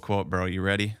my little quote, bro. You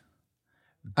ready?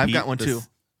 I've got one too.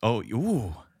 Oh,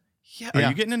 ooh. Yeah. Are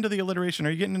you getting into the alliteration? Are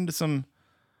you getting into some?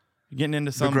 We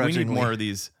need more of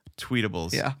these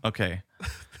tweetables. Yeah. Okay.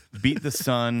 Beat the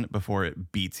sun before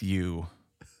it beats you.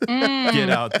 Get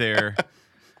out there.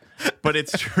 But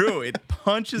it's true. It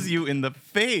punches you in the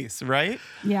face, right?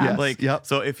 Yeah. Yes.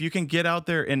 So if you can get out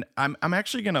there, and I'm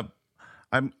actually gonna,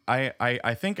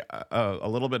 I think a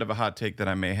little bit of a hot take that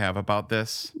I may have about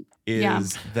this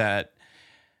is that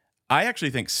I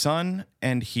actually think sun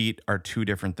and heat are two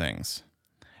different things.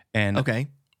 And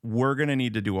we're going to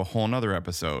need to do a whole nother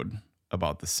episode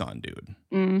about the sun, dude.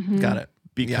 Mm-hmm. Got it.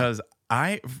 Because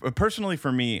personally,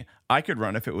 for me, I could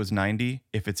run if it was 90,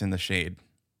 if it's in the shade.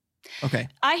 Okay.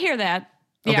 I hear that.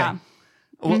 Okay. Yeah.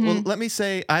 Well, let me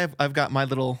say I've got my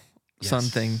little sun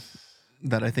thing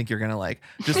that I think you're going to like.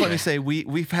 Just let me say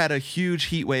we've had a huge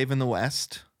heat wave in the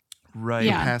West. Right.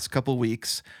 The past couple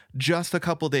weeks. Just a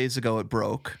couple days ago, it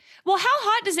broke. Well, how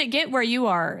hot does it get where you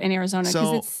are in Arizona?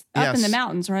 Because it's up in the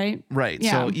mountains, right? Right.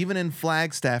 Yeah. So even in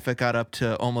Flagstaff, it got up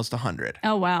to almost 100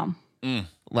 Oh, wow.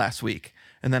 last week.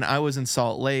 And then I was in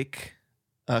Salt Lake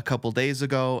a couple days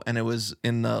ago, and it was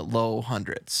in the low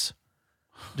hundreds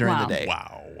during the day.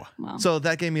 Wow. So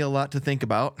that gave me a lot to think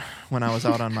about when I was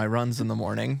out on my runs in the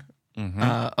morning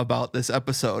about this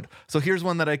episode. So here's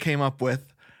one that I came up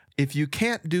with. If you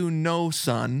can't do no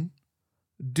sun,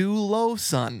 do low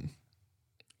sun.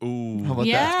 Ooh, how about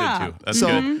that? That's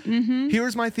good too. That's good.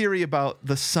 Here's my theory about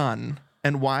the sun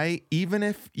and why, even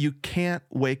if you can't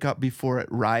wake up before it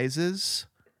rises,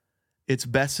 it's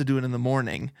best to do it in the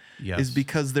morning. Yes. Is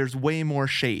because there's way more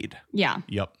shade. Yeah.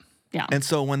 Yep. Yeah. And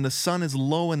so when the sun is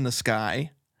low in the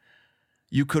sky,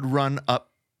 you could run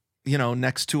up,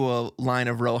 next to a line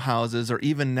of row houses or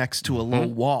even next to a low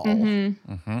wall.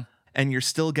 And you're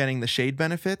still getting the shade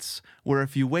benefits. Where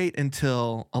if you wait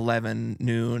until 11,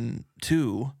 noon,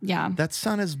 2, that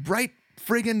sun is bright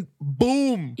friggin'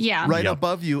 boom right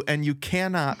above you. And you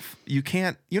can't, you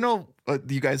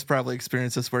guys probably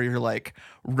experience this where you're like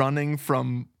running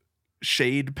from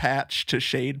shade patch to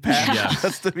shade patch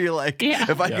just to be like,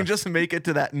 if I can just make it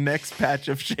to that next patch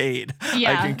of shade,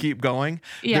 I can keep going.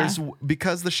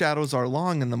 Because the shadows are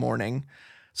long in the morning.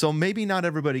 So maybe not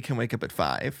everybody can wake up at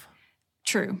 5.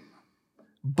 True.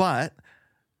 But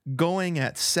going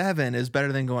at 7 is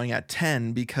better than going at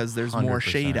 10 because there's more 100%.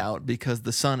 shade out because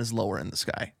the sun is lower in the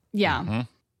sky. Yeah.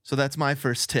 So that's my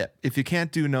first tip. If you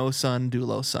can't do no sun, do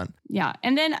low sun. Yeah.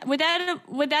 And then would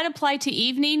that apply to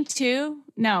evening too?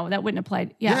 No, that wouldn't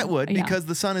apply. Yeah, it would because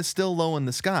the sun is still low in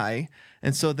the sky.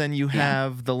 And so then you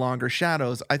have the longer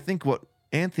shadows. I think what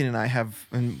Anthony and I have,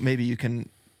 and maybe you can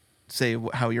say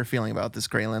how you're feeling about this,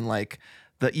 Graylin, like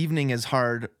the evening is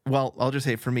hard. Well, I'll just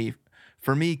say for me,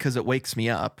 because it wakes me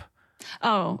up.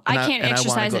 Oh, I can't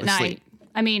exercise at night. Sleep.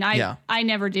 I mean, I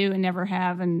never do and never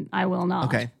have, and I will not.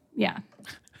 Okay. Yeah.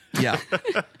 Yeah.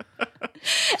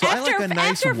 So I like a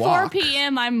nice after walk. 4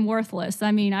 p.m., I'm worthless.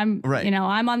 I mean, I'm right.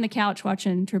 I'm on the couch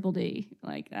watching Triple D.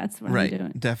 Like that's what I'm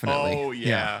doing. Definitely. Oh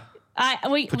yeah.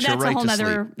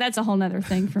 That's a whole nother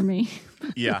thing for me.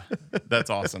 Yeah, that's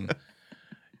awesome.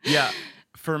 Yeah,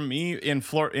 for me in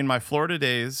my Florida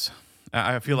days,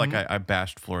 I feel like I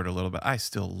bashed Florida a little bit. I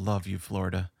still love you,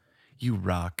 Florida. You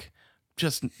rock.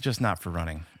 Just not for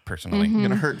running, personally. You're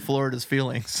gonna hurt Florida's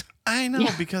feelings. I know,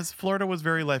 because Florida was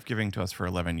very life-giving to us for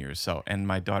 11 years. So, and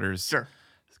my daughters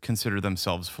consider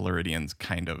themselves Floridians,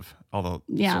 kind of, although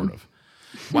sort of.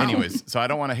 Wow. Anyways, so I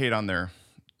don't want to hate on their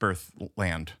birth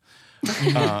land.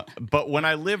 But when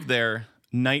I lived there,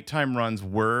 nighttime runs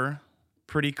were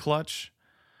pretty clutch.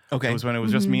 Okay. It was when it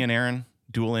was just me and Aaron,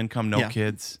 dual income, no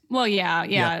kids. Well,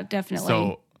 yeah, definitely.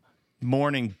 So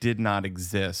morning did not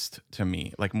exist to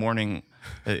me. Like morning,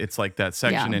 it's like that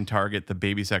section in Target, the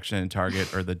baby section in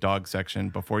Target, or the dog section.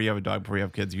 Before you have a dog, before you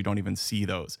have kids, you don't even see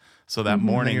those. So that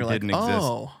morning didn't exist.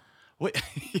 Oh.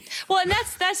 Well, and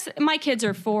that's my kids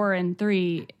are 4 and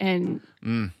 3, and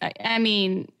I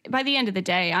mean, by the end of the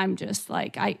day, I'm just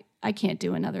like I can't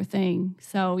do another thing.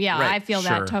 So yeah, I feel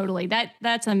that totally.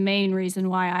 That's a main reason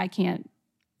why I can't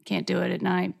do it at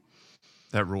night.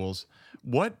 That rules.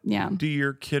 What do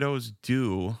your kiddos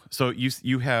do? So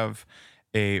you have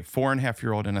a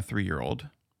 4.5-year-old and a 3-year-old.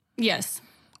 Yes.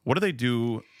 What do they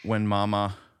do when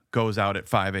Mama goes out at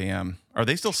 5 a.m.? Are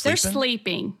they still sleeping? They're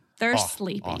sleeping. They're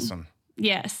sleeping. Awesome.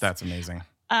 Yes. That's amazing.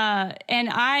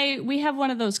 And we have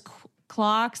one of those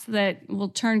clocks that will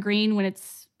turn green when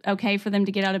it's okay for them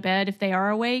to get out of bed if they are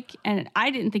awake. And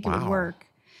I didn't think it would work.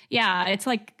 Yeah, it's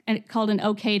like called an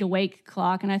okay to wake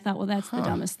clock. And I thought, well, that's the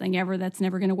dumbest thing ever. That's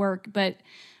never going to work. But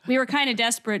we were kind of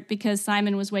desperate because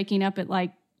Simon was waking up at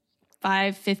like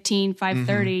 5:15,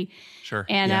 5:30. Sure.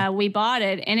 And we bought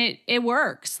it, and it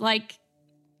works. Like,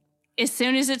 as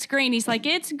soon as it's green, he's like,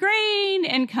 it's green,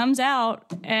 and comes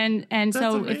out. And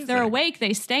so amazing. If they're awake,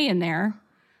 they stay in there.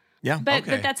 Yeah. But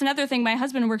that's another thing. My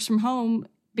husband works from home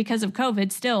because of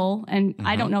COVID still, and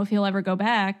I don't know if he'll ever go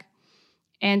back.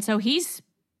 And so he's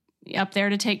up there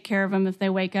to take care of them if they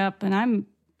wake up, and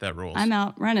that rules. I'm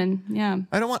out running. Yeah.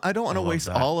 I don't want to waste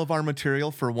all of our material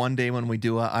for one day when we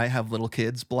do a I Have Little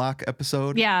Kids block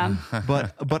episode. Yeah.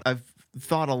 but I've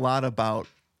thought a lot about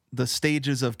the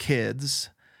stages of kids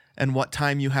and what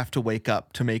time you have to wake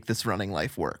up to make this running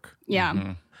life work. Yeah.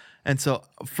 Mm-hmm. And so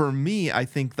for me, I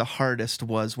think the hardest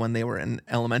was when they were in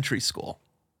elementary school.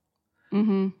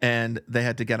 Mm-hmm. And they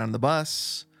had to get on the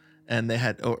bus, and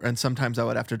and sometimes I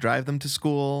would have to drive them to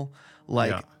school.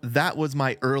 That was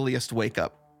my earliest wake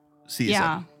up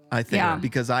season, I think,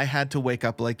 because I had to wake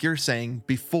up, like you're saying,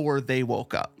 before they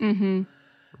woke up. Mm-hmm.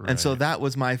 Right. And so that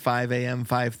was my 5 a.m.,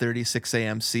 5:30, 6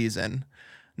 a.m. season.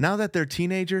 Now that they're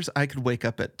teenagers, I could wake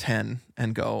up at 10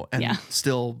 and go and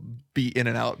still be in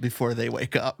and out before they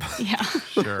wake up. Yeah.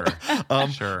 Sure.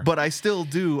 Sure. But I still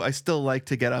like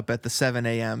to get up at the 7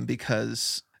 a.m.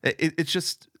 because it's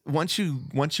just, once you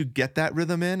get that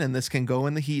rhythm in, and this can go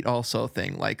in the heat also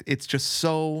thing, like it's just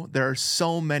there are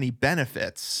so many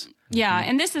benefits. Yeah.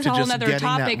 And this is a whole nother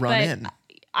topic, but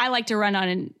I like to run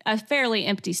on a fairly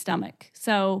empty stomach.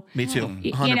 So me too.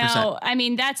 100%. You know, I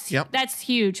mean, that's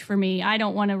huge for me. I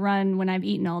don't want to run when I've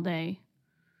eaten all day.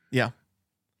 Yeah.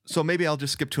 So maybe I'll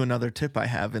just skip to another tip I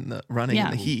have in the running in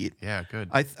the heat. Yeah, good.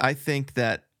 I think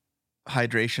that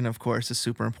hydration, of course, is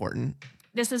super important.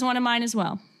 This is one of mine as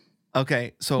well.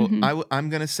 Okay. So I'm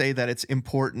going to say that it's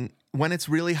important when it's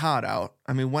really hot out.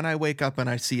 I mean, when I wake up and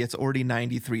I see it's already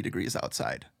 93 degrees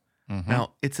outside. Mm-hmm.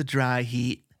 Now, it's a dry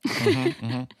heat.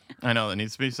 I know that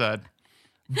needs to be said.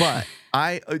 But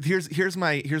here's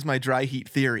my dry heat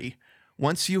theory.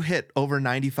 Once you hit over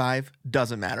 95,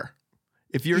 doesn't matter.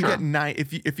 If you're getting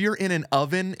if you're in an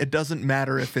oven, it doesn't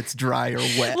matter if it's dry or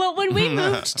wet. Well, when we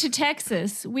moved to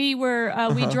Texas, we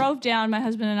drove down, my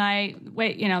husband and I.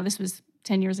 This was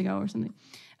 10 years ago or something,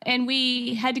 and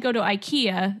we had to go to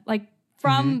IKEA. Like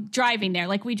from driving there,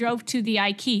 like we drove to the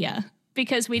IKEA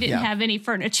because we didn't have any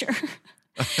furniture.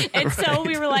 And so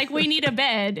we were like, we need a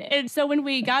bed. And so when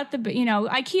we got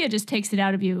IKEA just takes it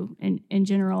out of you in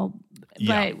general.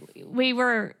 But we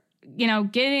were,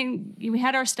 we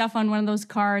had our stuff on one of those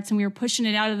carts, and we were pushing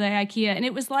it out of the IKEA. And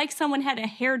it was like someone had a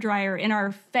hairdryer in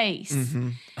our face. Mm-hmm.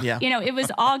 Yeah. It was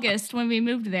August when we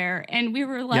moved there, and we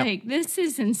were like, this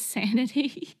is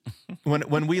insanity.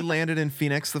 When we landed in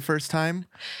Phoenix the first time,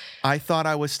 I thought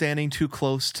I was standing too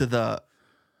close to the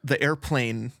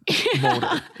airplane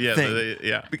motor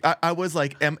thing. I was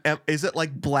like, is it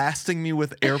like blasting me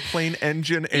with airplane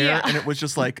engine air? Yeah. And it was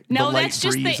just like the light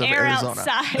breeze of Arizona.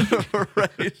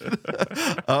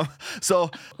 Right.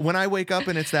 So when I wake up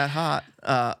and it's that hot,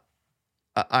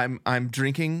 I'm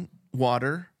drinking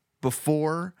water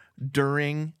before,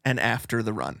 during, and after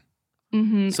the run.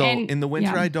 Mm-hmm. So in the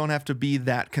winter, I don't have to be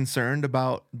that concerned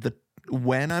about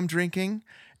when I'm drinking.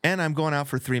 And I'm going out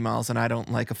for 3 miles, and I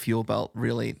don't like a fuel belt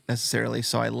really necessarily.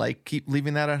 So I keep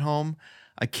leaving that at home.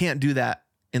 I can't do that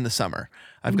in the summer.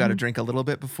 I've got to drink a little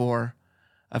bit before.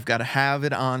 I've got to have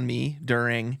it on me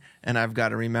during, and I've got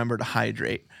to remember to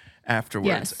hydrate afterwards.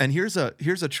 Yes. And here's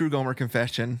a true Gomer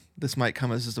confession. This might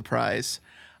come as a surprise.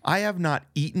 I have not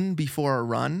eaten before a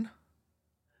run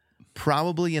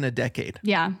probably in a decade.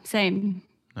 Yeah, same.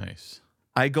 Nice.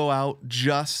 I go out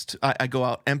I go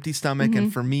out empty stomach.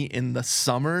 And for me in the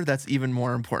summer, that's even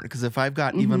more important because if I've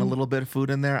got even a little bit of food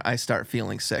in there, I start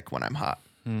feeling sick when I'm hot.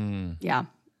 Yeah.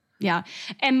 Yeah.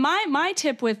 And my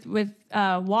tip with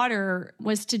water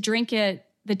was to drink it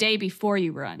the day before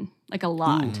you run, like a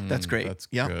lot. That's great. That's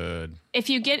Yep. good. If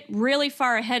you get really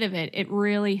far ahead of it, it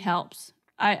really helps.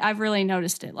 I've really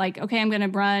noticed it. Like, okay, I'm going to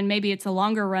run. Maybe it's a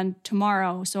longer run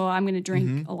tomorrow, so I'm going to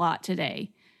drink a lot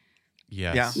today.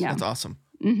 Yes. Yeah, that's awesome.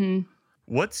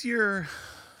 What's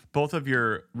both of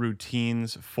your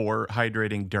routines for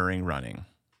hydrating during running?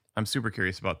 I'm super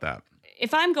curious about that.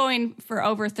 If I'm going for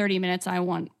over 30 minutes, I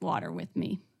want water with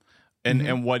me.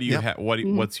 And what do you Yep. have?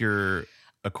 What's your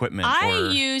equipment? I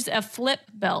use a flip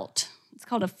belt. It's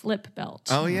called a flip belt.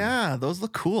 Oh yeah, those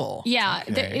look cool. Yeah,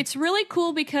 Okay. it's really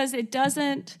cool because it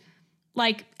doesn't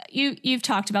like you've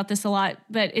talked about this a lot,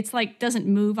 but it's like doesn't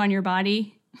move on your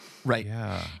body. Right.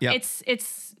 Yeah. Yep. It's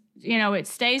it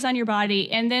stays on your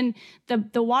body, and then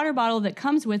the water bottle that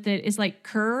comes with it is like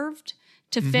curved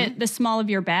to fit the small of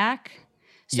your back.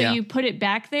 So Yeah. you put it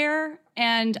back there,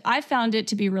 and I found it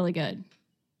to be really good.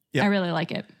 Yep. I really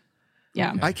like it.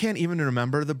 Yeah. I can't even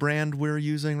remember the brand we're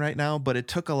using right now, but it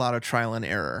took a lot of trial and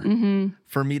error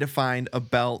for me to find a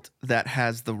belt that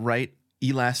has the right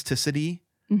elasticity.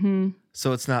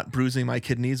 So it's not bruising my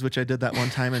kidneys, which I did that one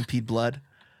time and peed blood.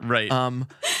 Right.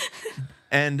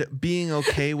 And being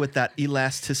okay with that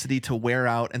elasticity to wear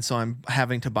out. And so I'm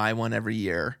having to buy one every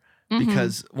year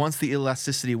because once the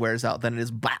elasticity wears out, then it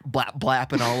is blap, blap,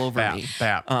 blapping all over Bap, me.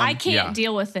 bap. I can't yeah.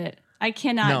 deal with it. I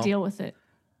cannot No. deal with it.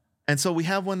 And so we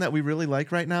have one that we really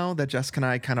like right now that Jessica and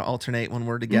I kind of alternate when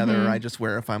we're together. I just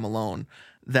wear if I'm alone.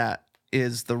 That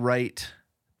is the right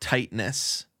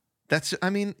tightness.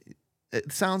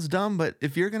 It sounds dumb, but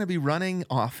if you're going to be running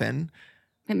often,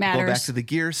 It matters. go back to the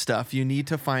gear stuff. You need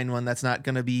to find one that's not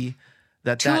going to be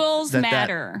Tools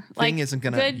matter. That thing like isn't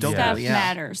going to good don't stuff yeah.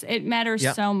 matters. It matters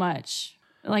Yep. so much.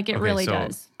 Like it Okay, really so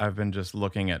does. I've been just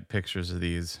looking at pictures of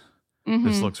these.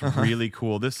 This looks really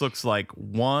cool. This looks like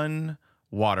one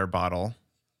water bottle,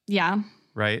 Yeah.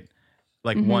 right?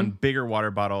 Like one bigger water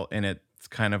bottle, and it's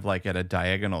kind of like at a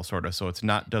diagonal sort of, so it's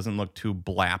doesn't look too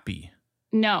blappy.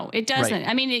 No, it doesn't.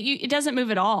 I mean, it doesn't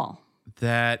move at all.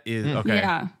 That is okay.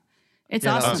 Yeah. It's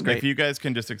Yeah, that awesome. was great. If you guys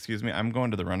can just excuse me, I'm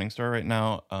going to the running store right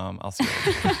now. I'll see.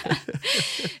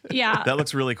 Yeah. That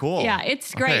looks really cool. Yeah,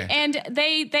 it's great. Okay. And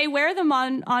they wear them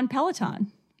on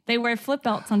Peloton. They wear flip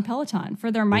belts on Peloton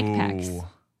for their mic packs. Ooh,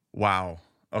 wow.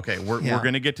 Okay, we're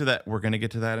gonna get to that. We're gonna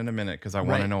get to that in a minute because I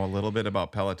want to Right. know a little bit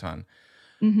about Peloton.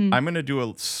 I'm gonna do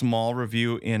a small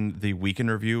review in the weekend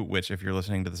review, which if you're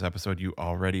listening to this episode, you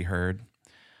already heard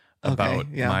about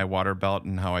yeah. my water belt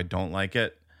and how I don't like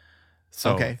it.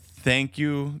 So Okay. thank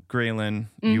you, Graylin.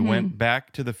 You went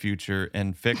back to the future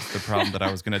and fixed the problem that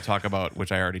I was going to talk about,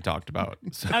 which I already talked about.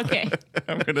 So Okay.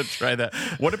 I'm going to try that.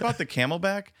 What about the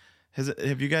Camelback?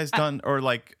 Have you guys done or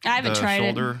like I haven't the tried it.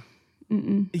 shoulder?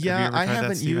 Yeah, ever I tried that,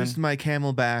 haven't Steven? used my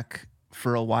Camelback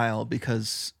for a while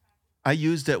because I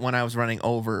used it when I was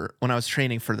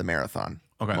training for the marathon,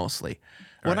 Okay. mostly.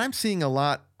 What I'm seeing a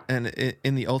lot, and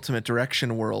in the Ultimate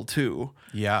Direction world too,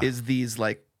 Yeah. is these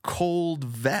like cold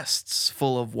vests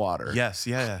full of water. Yes.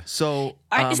 Yeah. So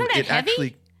Isn't that it heavy?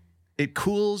 actually it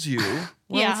cools you.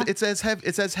 Well, Yeah. it's as heavy.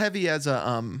 It's as heavy as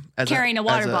Carrying a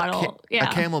water bottle. Yeah.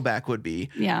 a Camelback would be.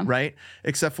 Yeah. Right.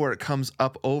 Except for it comes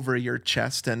up over your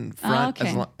chest and front,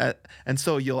 okay. and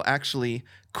so you'll actually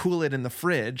cool it in the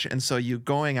fridge, and so you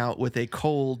going out with a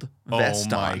cold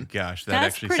vest Oh my on. gosh, that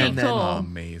That's actually pretty sounds cool.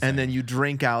 amazing. And then you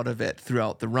drink out of it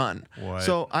throughout the run. What?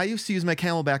 So I used to use my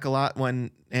Camelback a lot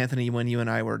when you and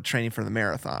I were training for the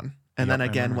marathon. And Yep, then I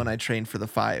again remember. when I trained for the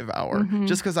 5 hour,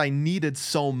 just because I needed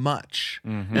so much.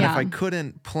 And Yeah. if I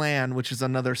couldn't plan, which is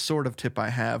another sort of tip I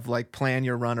have, like plan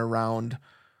your run around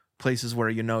places where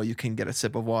you know you can get a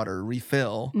sip of water,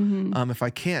 refill. If I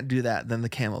can't do that, then the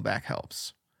Camelback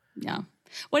helps. Yeah.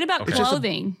 What about Okay.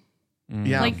 clothing?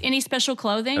 Yeah. Like any special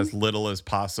clothing? as little as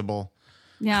possible.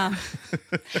 Yeah.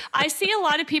 I see a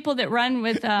lot of people that run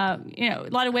with, a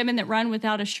lot of women that run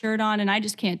without a shirt on, and I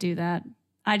just can't do that.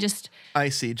 I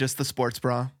see. Just the sports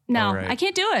bra. No, All right. I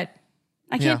can't do it.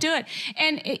 I can't do it.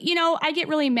 And, I get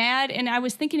really mad. And I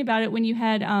was thinking about it when you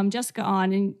had Jessica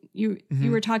on and you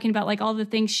were talking about like all the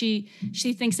things she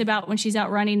thinks about when she's out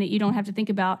running that you don't have to think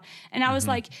about. And I was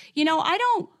like, I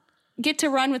don't get to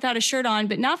run without a shirt on,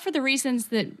 but not for the reasons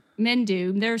that men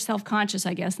do. They're self-conscious,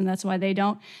 I guess, and that's why they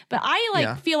don't. But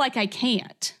I feel like I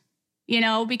can't,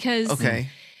 because Okay.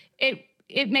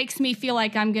 it makes me feel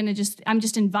like I'm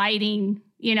just inviting,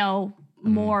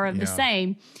 more of the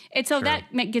same. And so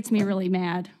that gets me really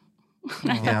mad.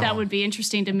 I thought that would be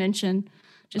interesting to mention.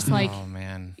 Just like, oh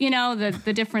man,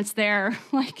 the difference there.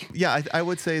 Like, yeah, I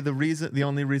would say the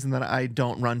only reason that I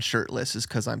don't run shirtless is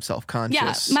because I'm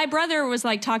self-conscious. yeah, my brother was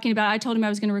like talking about, I told him I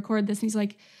was going to record this, and he's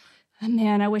like, oh,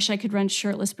 man, I wish I could run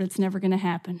shirtless, but it's never going to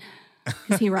happen.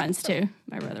 Because he runs too.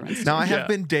 My brother runs too. Now I have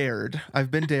been dared. I've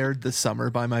been dared this summer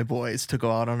by my boys to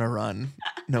go out on a run,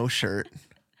 no shirt.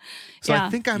 So I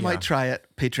think I might try it.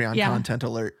 Patreon content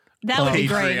alert. That would be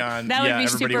great. Patreon. That would be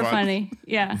super funny.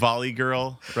 Yeah. Volley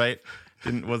Girl, right?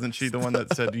 Wasn't she the one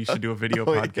that said you should do a video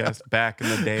podcast back in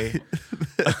the day?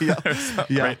 Yeah.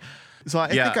 Right? So I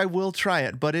think I will try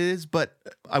it, but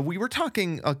we were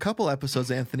talking a couple episodes,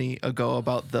 Anthony, ago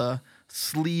about the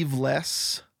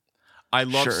sleeveless. I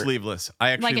love shirt. sleeveless.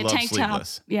 I actually Like a love tank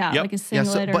sleeveless. top. Yeah, like a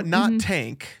singlet. But not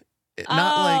tank.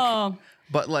 Not like,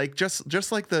 but like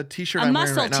just like the t-shirt I'm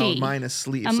wearing right now, mine is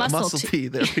sleeves. A muscle tee.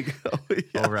 There we go.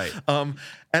 Yeah. All right.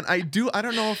 And I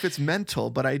don't know if it's mental,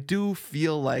 but I do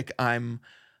feel like I'm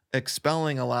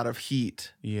expelling a lot of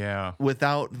heat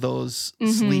without those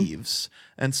sleeves.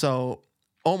 And so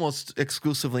almost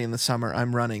exclusively in the summer,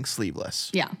 I'm running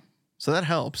sleeveless. Yeah. So that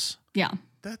helps. Yeah.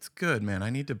 That's good, man. I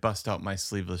need to bust out my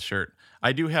sleeveless shirt.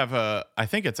 I do have I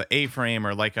think it's an A-frame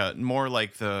or like more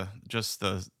like the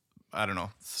I don't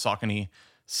know, Saucony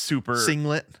super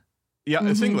singlet. Yeah,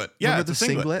 a singlet. Yeah, remember it's the a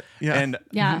singlet. Yeah. And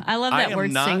I love that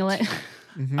word singlet.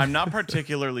 I'm not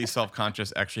particularly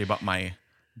self-conscious actually about my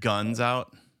guns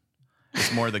out.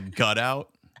 It's more the gut out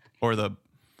or the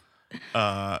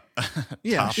top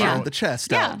out. The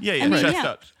chest out. Yeah, chest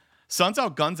out. Suns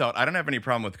out, guns out. I don't have any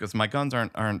problem with because my guns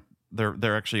aren't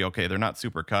they're actually okay. They're not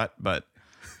super cut, but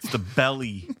it's the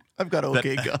belly. I've got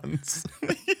okay guns.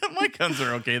 Yeah, my guns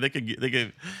are okay. They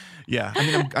could. Yeah. I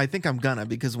mean, I think I'm gonna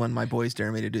because when my boys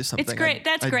dare me to do something, It's great.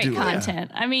 That's great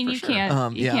content. I mean, you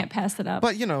can't pass it up.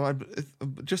 But I'm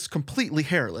just completely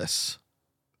hairless.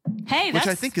 Hey, which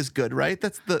I think is good, right?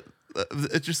 That's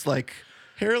it's just like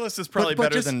hairless is probably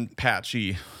better than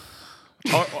patchy.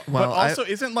 But also,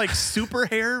 isn't like super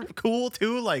hair cool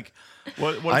too? Like,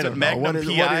 what's it? Magnum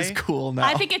PI? What is cool now?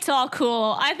 I think it's all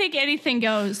cool. I think anything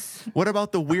goes. What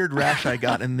about the weird rash I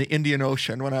got in the Indian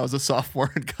Ocean when I was a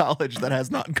sophomore in college that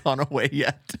has not gone away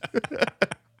yet?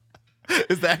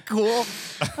 Is that cool? Oh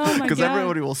my god! Because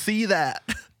everybody will see that.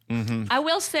 Mm-hmm. I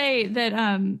will say that,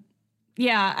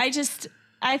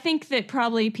 I think that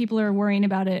probably people are worrying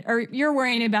about it, or you're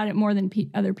worrying about it more than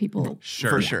other people. Sure.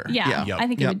 For sure. Yeah. I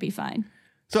think it would be fine.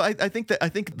 So I think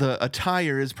the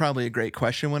attire is probably a great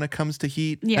question when it comes to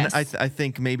heat. Yes. And I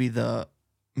think maybe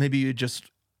you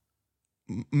just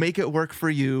make it work for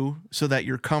you so that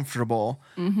you're comfortable.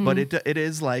 Mm-hmm. But it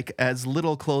is like as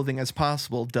little clothing as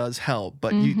possible does help.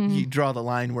 But you draw the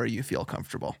line where you feel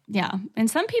comfortable. Yeah. And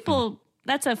some people,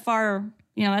 it's a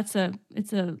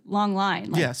long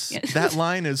line. Like, yes. That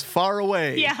line is far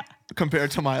away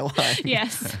compared to my line.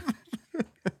 Yes.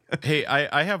 Hey,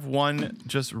 I have one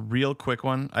just real quick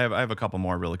one. I have a couple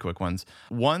more really quick ones.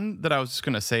 One that I was just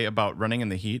going to say about running in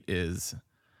the heat is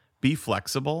be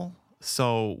flexible.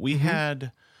 So we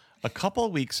had a couple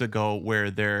of weeks ago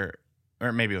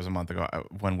or maybe it was a month ago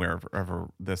when wherever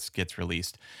this gets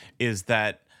released, is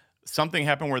that something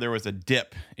happened where there was a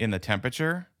dip in the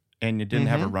temperature and you didn't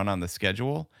have a run on the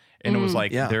schedule. And it was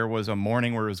like there was a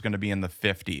morning where it was going to be in the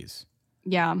 50s.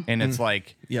 Yeah. And it's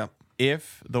like,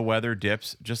 if the weather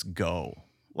dips, just go.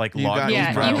 Like log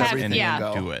those drivers in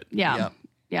and do it. Yeah.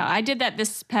 Yeah. I did that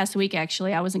this past week,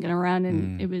 actually. I wasn't going to run,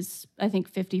 and it was, I think,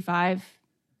 55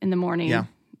 in the morning. Yeah.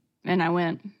 And I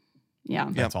went. Yeah.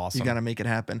 That's awesome. You got to make it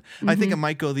happen. I think it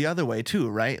might go the other way too,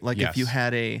 right? Like if you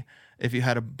had a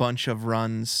bunch of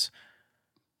runs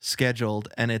scheduled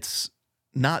and it's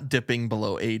not dipping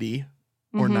below 80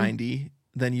 or 90,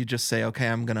 then you just say, okay,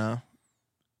 I'm going to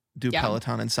do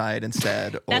Peloton inside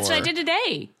instead. That's what I did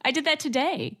today. I did that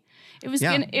today. It was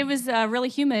really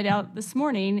humid out this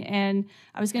morning, and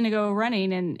I was going to go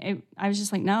running, and I was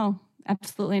just like, no,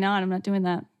 absolutely not. I'm not doing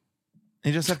that.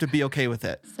 You just have to be okay with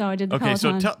it. So I did the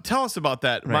Peloton. So tell us about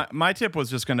that. Right. My tip was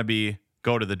just going to be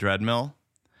go to the treadmill,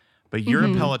 but you're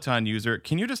a Peloton user.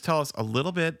 Can you just tell us a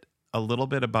little bit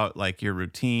about like your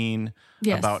routine?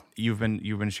 Yes. About you've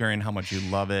been sharing how much you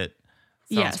love it.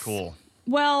 Sounds cool.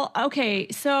 Well, okay,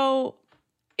 so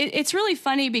it's really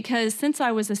funny because since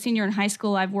I was a senior in high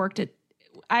school, I've worked in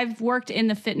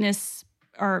the fitness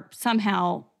or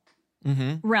somehow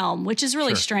realm, which is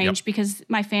really strange because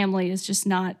my family is just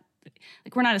not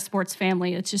like, we're not a sports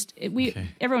family. It's just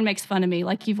everyone makes fun of me,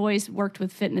 like you've always worked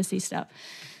with fitnessy stuff.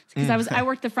 because I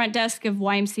worked the front desk of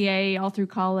YMCA all through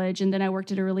college, and then I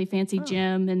worked at a really fancy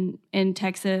gym in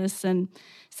Texas, and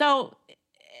so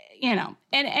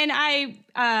and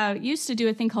I used to do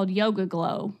a thing called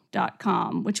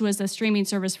YogaGlow.com, which was a streaming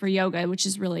service for yoga, which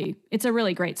is it's a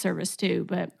really great service too.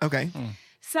 But Okay.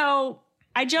 So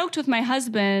I joked with my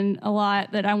husband a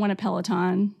lot that I want a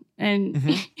Peloton. And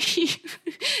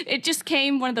it just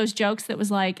came one of those jokes that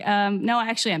was like, no,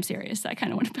 actually, I'm serious. I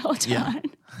kind of want a Peloton. Yeah.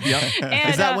 Yep. And,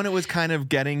 is that when it was kind of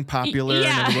getting popular and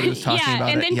everybody was talking about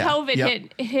and it? then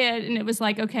COVID hit, and it was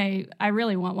like, okay, I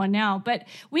really want one now. But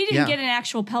we didn't get an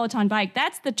actual Peloton bike.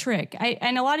 That's the trick.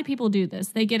 And a lot of people do this.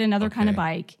 They get another kind of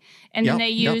bike, and then they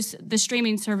use the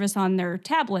streaming service on their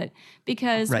tablet.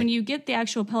 Because when you get the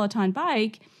actual Peloton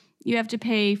bike, you have to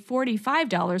pay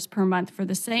 $45 per month for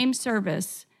the same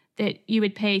service that you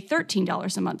would pay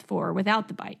 $13 a month for without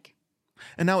the bike.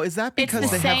 And now, is that because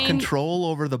they have control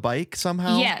over the bike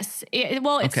somehow? Yes.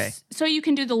 It's so you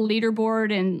can do the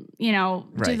leaderboard and,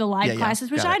 do the live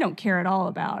classes, which I don't care at all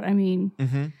about. I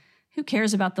mean, who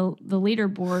cares about the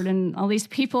leaderboard and all these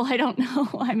people I don't know?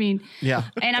 I mean,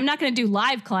 and I'm not going to do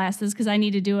live classes because I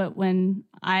need to do it when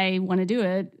I want to do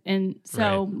it. And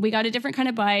so we got a different kind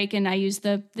of bike, and I use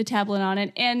the tablet on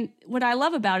it. And what I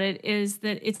love about it is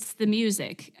that it's the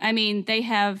music. I mean, they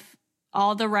have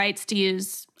all the rights to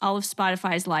use all of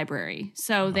Spotify's library.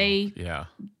 So the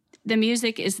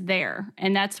music is there.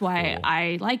 And that's why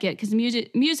I like it, because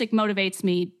music motivates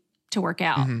me to work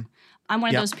out. I'm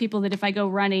one of those people that if I go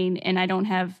running and I don't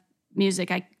have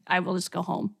music, I will just go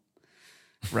home.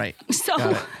 Right.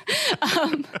 So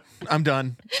I'm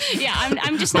done. Yeah,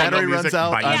 I'm just battery like, runs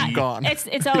out. I'm gone.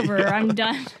 It's over. I'm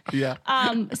done.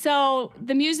 So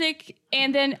the music,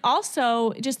 and then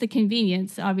also just the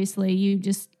convenience. Obviously, you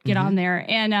just get on there,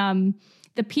 and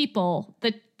the people,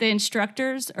 the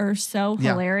instructors are so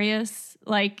hilarious.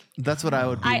 Like, that's what I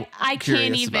would be. I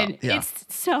can't even.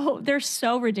 About. They're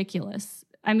so ridiculous.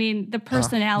 I mean, the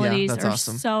personalities are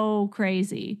awesome. so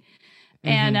crazy.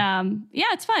 And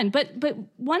it's fun. But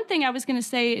one thing I was going to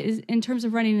say is, in terms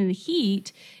of running in the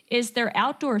heat, is their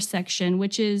outdoor section,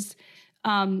 which is,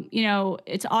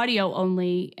 it's audio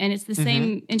only, and it's the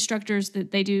same instructors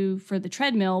that they do for the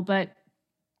treadmill, but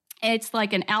it's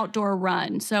like an outdoor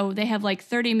run. So they have like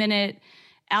 30-minute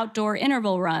outdoor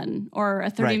interval run, or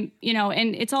a 30,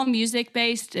 and it's all music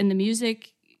based, and the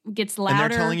music gets louder.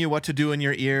 And they're telling you what to do in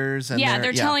your ears. And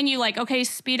they're telling you, like, okay,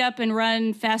 speed up and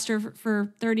run faster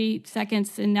for 30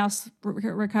 seconds and now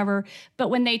recover. But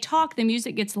when they talk, the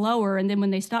music gets lower. And then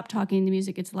when they stop talking, the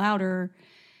music gets louder.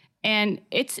 And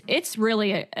it's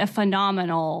really a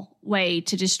phenomenal way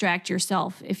to distract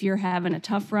yourself if you're having a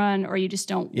tough run, or you just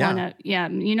don't want to, you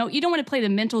don't want to play the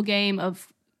mental game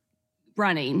of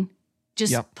running.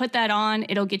 Just put that on.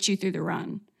 It'll get you through the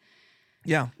run.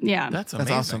 Yeah. Yeah. That's amazing.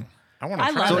 That's awesome. I want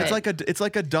to try so that. it's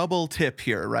like a double tip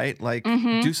here, right? Like,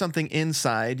 do something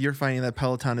inside. You're finding that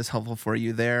Peloton is helpful for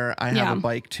you there. I have a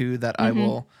bike too that I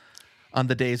will, on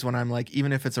the days when I'm like,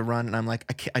 even if it's a run and I'm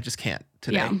like, I just can't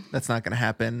today. Yeah. That's not going to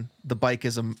happen. The bike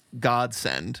is a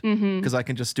godsend because I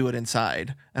can just do it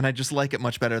inside, and I just like it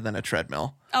much better than a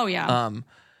treadmill. Oh yeah.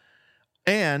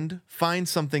 And find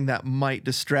something that might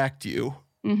distract you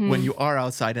when you are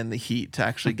outside in the heat to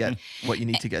actually get what you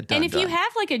need to get done. And if you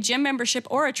have like a gym membership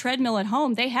or a treadmill at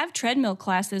home, they have treadmill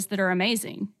classes that are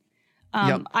amazing.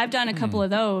 I've done a couple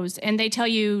of those, and they tell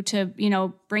you to,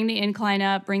 bring the incline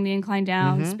up, bring the incline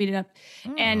down, speed it up.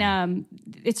 And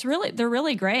they're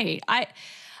really great.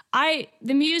 The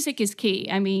music is key.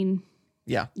 I mean,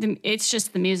 it's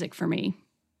just the music for me.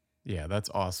 Yeah,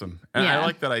 that's awesome. And I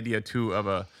like that idea too of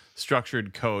a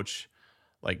structured coach,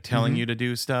 like telling you to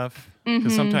do stuff.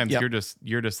 Because sometimes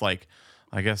you're just like,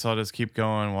 I guess I'll just keep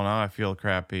going. Well, now I feel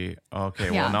crappy. Okay,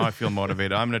 well, now I feel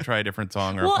motivated. I'm going to try a different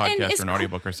song or a podcast or an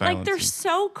audiobook or silence. Like, they're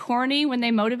so corny when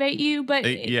they motivate you, but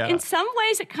in some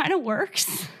ways it kind of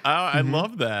works. I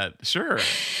love that. Sure.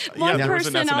 There was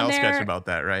an person on SNL there, sketch about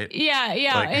that, right?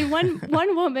 Yeah. Like, and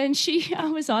one woman, I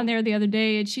was on there the other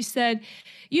day, and she said,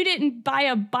 "You didn't buy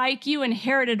a bike, you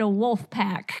inherited a wolf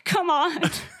pack. Come on."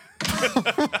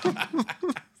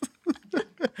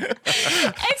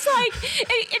 It's like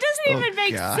it doesn't even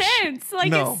make sense.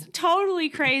 Like, it's totally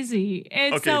crazy.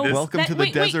 And okay, so welcome to the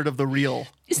desert of the real.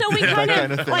 So we kind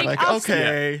of like I'll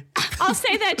okay. I'll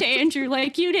say that to Andrew.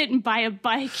 Like, you didn't buy a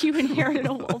bike, you inherited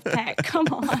a wolf pack. Come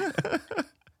on.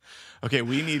 Okay,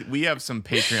 we have some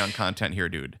Patreon content here,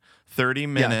 dude.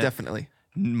 30-minute definitely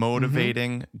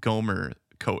motivating Gomer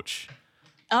coach.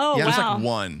 Oh, wow.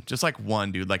 Just like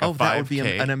one, dude. Like a 5K. That would be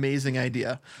an amazing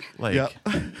idea. Like,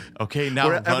 okay, now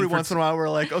where every once in a while we're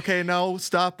like, okay, now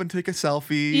stop and take a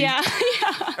selfie. Yeah.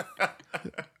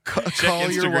 Call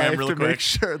your Instagram wife real to quick. make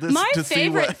sure this My to see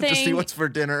favorite to see thing- what's for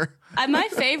dinner. My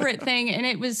favorite thing, and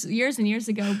it was years and years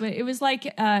ago, but it was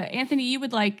like, Anthony, you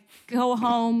would like go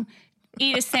home,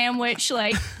 eat a sandwich,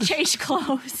 like change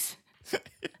clothes.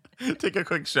 Take a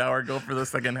quick shower, go for the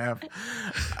second half.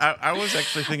 I was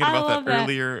actually thinking I about love that that.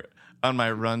 earlier on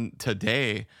my run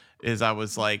today. Is I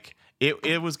was like,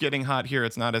 it was getting hot here.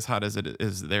 It's not as hot as it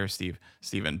is there,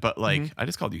 Steven. But like, I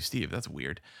just called you Steve. That's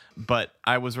weird. But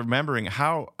I was remembering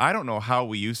how I don't know how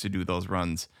we used to do those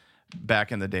runs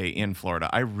back in the day in Florida.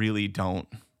 I really don't.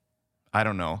 I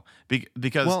don't know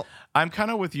because Well- I'm kind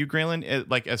of with you, Graylin.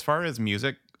 Like as far as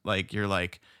music, like you're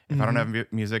like, if I don't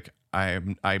have music,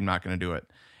 I'm not gonna do it.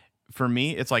 For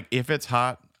me, it's like if it's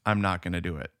hot, I'm not gonna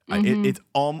do it.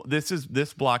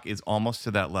 This block is almost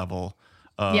to that level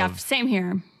of Yeah, same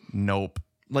here. nope.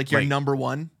 Like your Like- number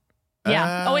one.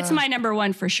 Yeah. It's my number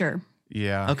one for sure.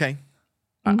 Yeah. Okay,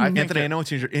 I think Anthony, I know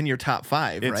it's in your top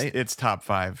 5, it's, right? it's top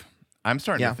 5. I'm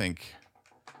starting Yeah. to think.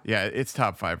 Yeah, it's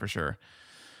top 5 for sure.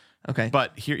 Okay,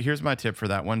 But here's my tip for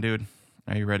that one, dude.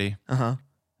 Are you ready?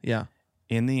 yeah.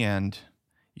 In the end,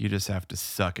 you just have to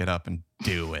suck it up and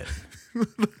do it.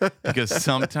 Because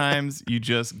sometimes you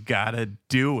just gotta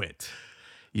do it.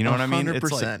 You know what I mean?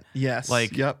 100%. Yes.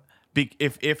 like- yep.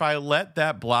 If I let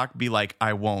that block be like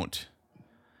I won't,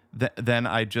 then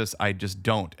I just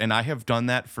don't. And I have done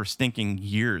that for stinking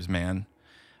years, man.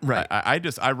 Right.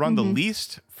 I run the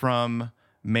least from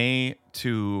May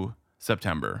to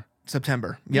September.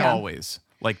 September. Yeah. Yeah. Always.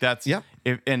 Like that's Yep.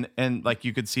 and like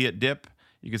you could see it dip,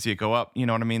 you could see it go up, you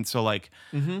know what I mean? So like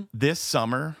this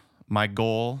summer, my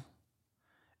goal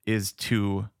is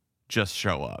to just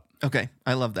show up. Okay.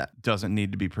 I love that. Doesn't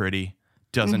need to be pretty,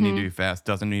 doesn't need to be fast,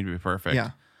 doesn't need to be perfect.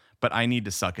 Yeah. But I need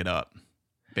to suck it up,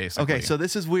 basically. Okay, so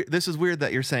this is weird. This is weird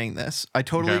that you're saying this. I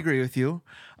totally Okay. agree with you.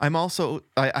 I'm also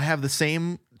I have the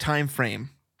same time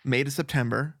frame, May to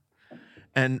September,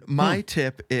 and my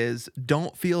tip is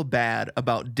don't feel bad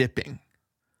about dipping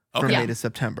from Okay. May Yeah. to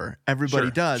September. Everybody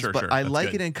Sure, does, sure, but sure. I That's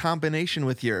like good. it in combination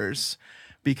with yours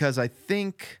because I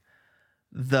think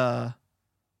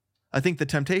the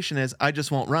temptation is I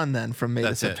just won't run then from May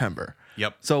That's to it. September.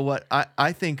 Yep. So what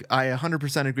I think I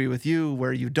 100% agree with you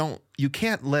where you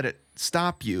can't let it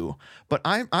stop you, but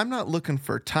I'm not looking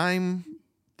for time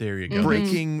There you go.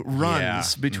 breaking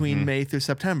runs Yeah. between May through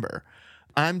September.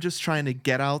 I'm just trying to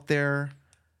get out there,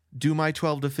 do my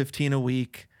 12 to 15 a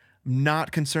week,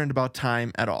 not concerned about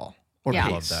time at all or Yeah.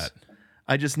 pace. Love that.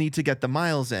 I just need to get the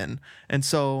miles in. And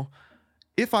so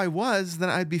if I was, then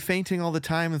I'd be fainting all the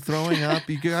time and throwing up.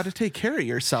 You got to take care of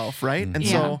yourself, right? And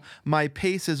Yeah. so my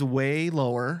pace is way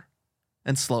lower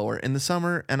and slower in the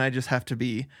summer, and I just have to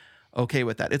be okay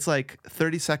with that. It's like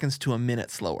 30 seconds to a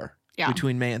minute slower Yeah.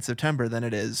 between May and September than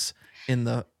it is in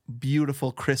the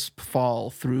beautiful, crisp fall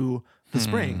through the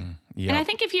spring. Yeah. And I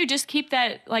think if you just keep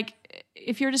that, like,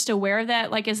 if you're just aware of that,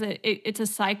 like, it's a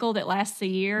cycle that lasts a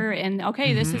year, and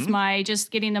okay, this is my just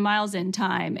getting the miles in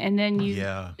time, and then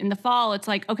Yeah. in the fall, it's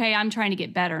like, okay, I'm trying to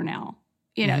get better now,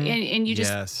 you know, and you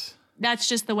just Yes. that's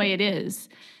just the way it is,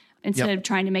 instead of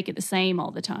trying to make it the same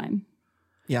all the time.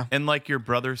 Yeah. And like your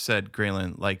brother said,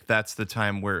 Graylin, like that's the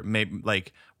time where maybe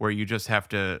like where you just have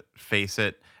to face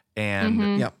it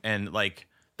and Yep. and like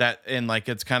that and like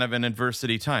it's kind of an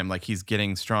adversity time. Like he's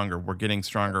getting stronger. We're getting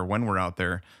stronger when we're out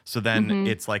there. So then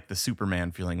it's like the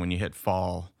Superman feeling when you hit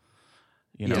fall,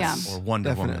 you know, Yes. or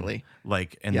Wonder Woman. Definitely.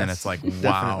 Like and then Yes. it's like,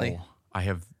 Definitely. wow,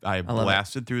 I love it.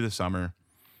 blasted through the summer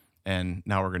and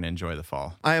now we're gonna enjoy the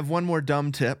fall. I have one more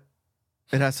dumb tip.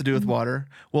 It has to do with water.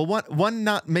 Well, one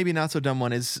not maybe not so dumb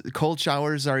one is cold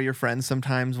showers are your friends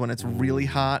sometimes when it's really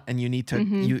hot and you need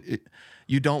to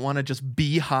you don't want to just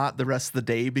be hot the rest of the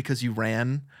day because you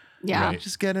ran. Yeah. Right.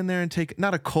 Just get in there and take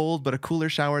not a cold but a cooler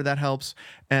shower, that helps.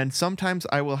 And sometimes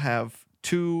I will have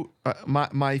two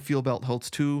my fuel belt holds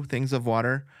 2 things of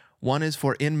water. One is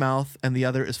for in mouth and the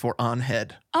other is for on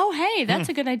head. Oh, hey, that's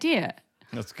a good idea.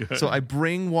 That's good. So I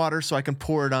bring water so I can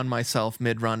pour it on myself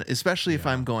mid run, especially if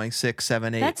I'm going 6,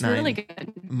 7, 8, That's 9 really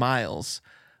good. miles.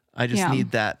 I just Yeah.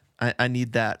 need that. I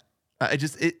need that. I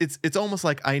just it's almost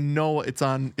like I know it's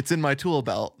in my tool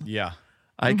belt. yeah.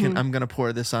 I'm gonna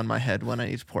pour this on my head when I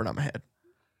need to pour it on my head.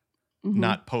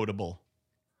 Not potable.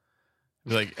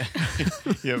 Like,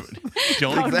 yeah,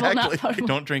 don't Potable, not potable.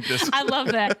 don't drink this. I love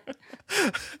that.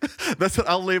 That's what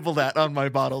I'll label that on my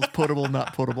bottles. Potable,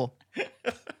 not potable.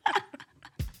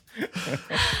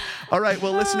 All right,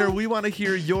 well, listener, we want to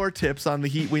hear your tips on the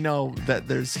heat. We know that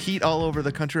there's heat all over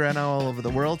the country right now, all over the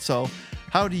world. So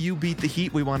how do you beat the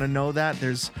heat? We want to know that.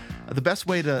 There's The best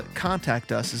way to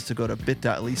contact us is to go to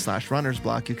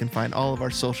bit.ly/runnersblock. You can find all of our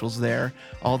socials there,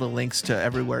 all the links to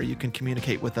everywhere you can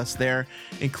communicate with us there,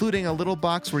 including a little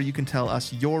box where you can tell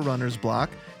us your runner's block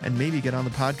and maybe get on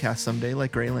the podcast someday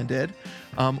like Graylin did.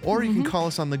 Or you can call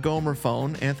us on the Gomer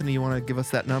phone. Anthony, you want to give us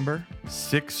that number?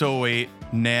 608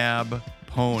 NAB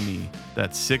Pony.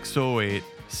 That's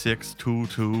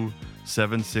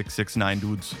 608-622-7669,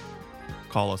 dudes.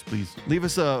 Call us, please. Leave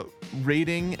us a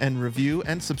rating and review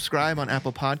and subscribe on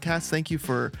Apple Podcasts. Thank you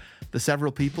for the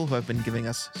several people who have been giving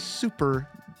us super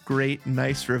great,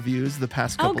 nice reviews the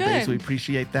past couple days. We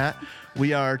appreciate that.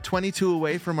 We are 22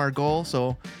 away from our goal,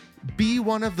 so be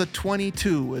one of the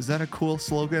 22. Is that a cool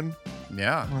slogan?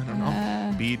 Yeah. I don't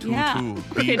know. B22. Yeah.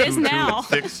 B22. It is now.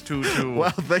 622. Well,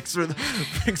 thanks for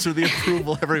the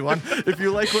approval, everyone. If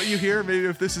you like what you hear, maybe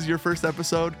if this is your first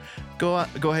episode, go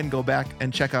ahead and go back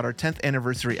and check out our 10th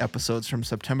anniversary episodes from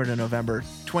September to November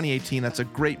 2018. That's a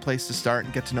great place to start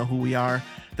and get to know who we are.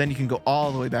 Then you can go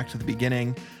all the way back to the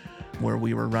beginning where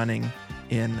we were running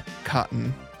in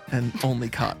cotton and only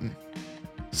cotton.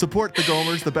 Support the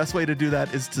Gomers. The best way to do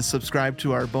that is to subscribe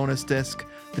to our bonus disc,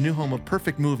 the new home of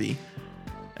Perfect Movie,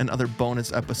 and other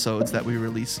bonus episodes that we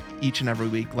release each and every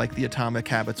week, like the Atomic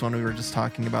Habits one we were just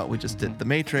talking about. We just did The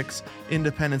Matrix.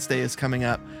 Independence Day is coming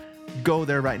up. Go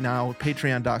there right now,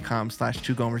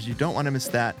 patreon.com/2gomers. You don't want to miss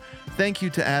that. Thank you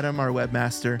to Adam, our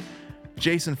webmaster,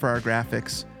 Jason for our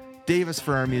graphics, Davis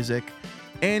for our music,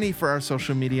 Annie for our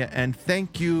social media, and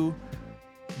thank you,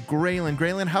 Graylin.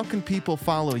 Graylin, how can people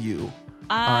follow you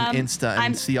on Insta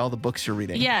and see all the books you're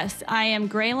reading? Yes, I am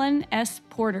Graylin S.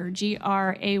 Porter,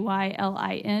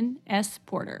 Graylin S.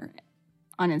 Porter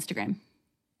on Instagram.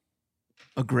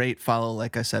 A great follow,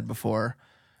 like I said before.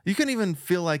 You can even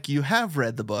feel like you have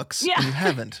read the books and you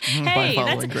haven't by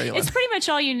following Graylin. It's pretty much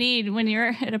all you need when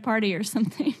you're at a party or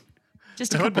something.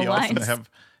 Just a That would couple be lines. awesome to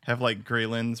have like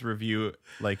Graylin's review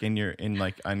like on your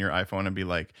iPhone and be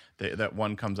like that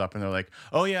one comes up and they're like,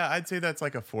 oh yeah, I'd say that's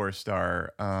like a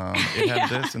 4-star. It had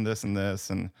this and this and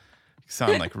this, and you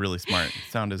sound like really smart.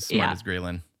 Sound as smart as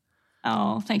Graylin.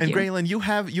 Oh, thank and you. Graylin,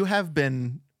 you have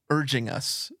been urging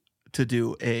us to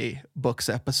do a books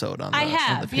episode on the I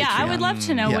have. on the Yeah, I Patreon. would love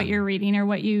to know Yeah. what you're reading or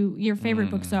what your favorite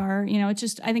books are. You know, it's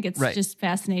just I think it's Right. just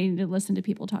fascinating to listen to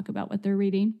people talk about what they're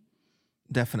reading.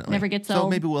 Definitely. Never gets so old.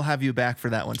 maybe we'll have you back for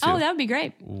that one too. Oh, that would be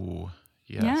great. Ooh,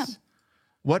 yes. Yeah.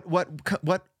 What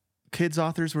kids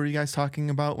authors were you guys talking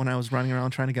about when I was running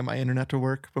around trying to get my internet to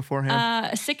work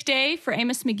beforehand? A Sick Day for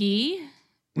Amos McGee,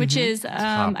 which is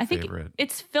Top I think favorite.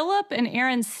 it's Philip and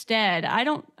Aaron Stead. I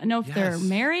don't know if they're Yes.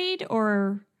 married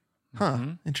or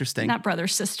Interesting. not brother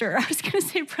sister. I was going to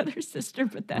say brother sister,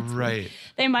 but that's Right.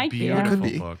 They might Beautiful be.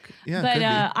 Could be. book. Yeah, But could be.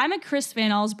 I'm a Chris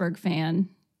Van Allsburg fan.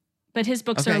 But his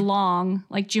books Okay. are long,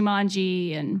 like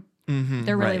Jumanji, and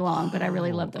they're really Right. long. But I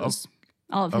really love those.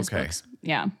 All of his Okay. books.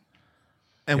 Yeah.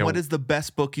 And Yeah. what is the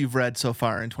best book you've read so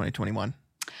far in 2021?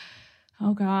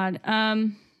 Oh God.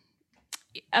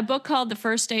 A book called The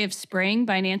First Day of Spring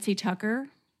by Nancy Tucker.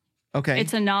 Okay.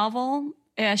 It's a novel.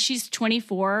 She's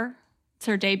 24. It's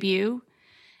her debut.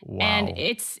 Wow. And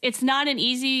it's not an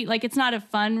easy, like it's not a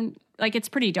fun, like it's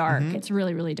pretty dark. It's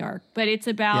really, really dark. But it's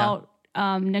about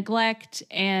neglect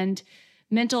and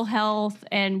mental health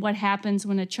and what happens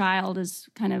when a child is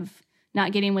kind of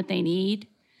not getting what they need.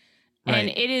 And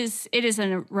Right. it is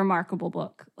a remarkable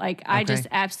book. Like I Okay. just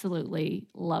absolutely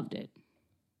loved it.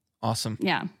 Awesome.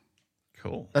 Yeah.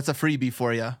 Cool. That's a freebie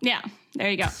for you. Yeah. There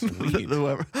you go. Sweet.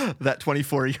 Whoever, that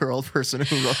 24-year-old person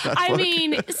who wrote that I book.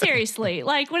 mean, seriously,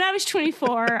 like when I was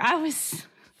 24, I wasn't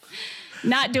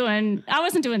doing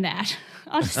that.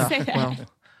 I'll just say that. Well,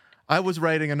 I was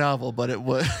writing a novel, but it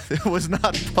was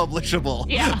not publishable.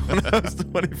 Yeah. When I was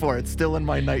 24, it's still in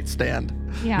my nightstand.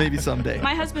 Yeah. Maybe someday.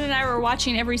 My husband and I were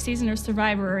watching every season of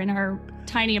Survivor in our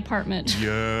tiny apartment.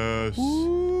 Yes.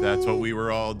 That's what we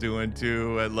were all doing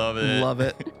too. I love it. Love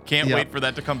it. Can't Yep. wait for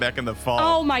that to come back in the fall.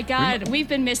 Oh my God, we've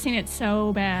been missing it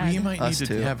so bad. We might Us need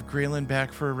to too. have Graylin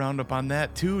back for a roundup on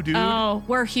that too, dude. Oh,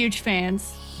 we're huge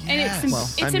fans. And Yes. it's Well,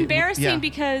 it's I mean, embarrassing yeah.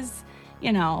 because,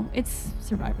 you know, it's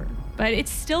Survivor. But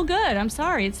it's still good. I'm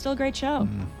sorry. It's still a great show.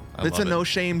 I It's a love it.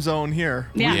 no-shame zone here.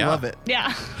 Yeah. We Yeah. love it.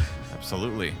 Yeah.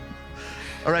 Absolutely.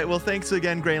 All right. Well, thanks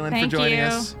again, Graylin, for Thank joining you.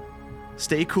 us.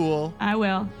 Stay cool. I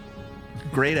will.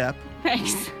 Great app.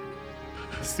 Thanks.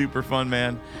 Super fun,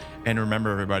 man. And remember,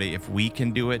 everybody, if we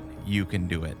can do it, you can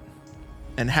do it.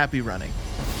 And happy running.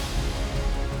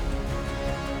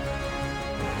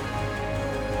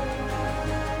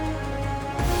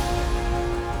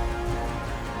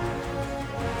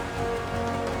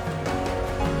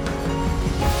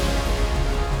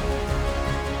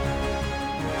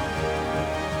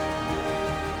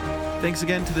 Thanks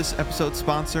again to this episode's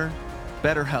sponsor,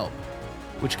 BetterHelp,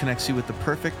 which connects you with the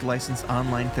perfect licensed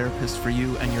online therapist for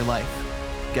you and your life.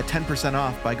 Get 10%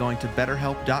 off by going to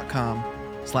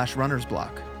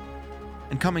betterhelp.com/runnersblock.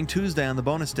 And coming Tuesday on the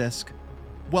bonus disc,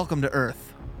 Welcome to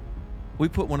Earth. We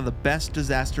put one of the best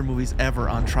disaster movies ever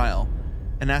on trial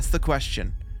and ask the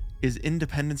question, is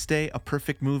Independence Day a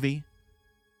perfect movie?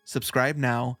 Subscribe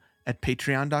now at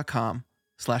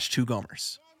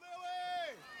patreon.com/2gomers.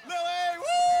 Lily,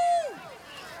 woo!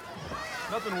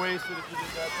 Nothing wasted if you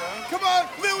did that, though. Come on,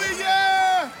 Lily,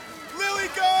 yeah! Lily,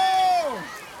 go!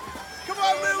 Come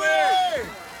on, Lily!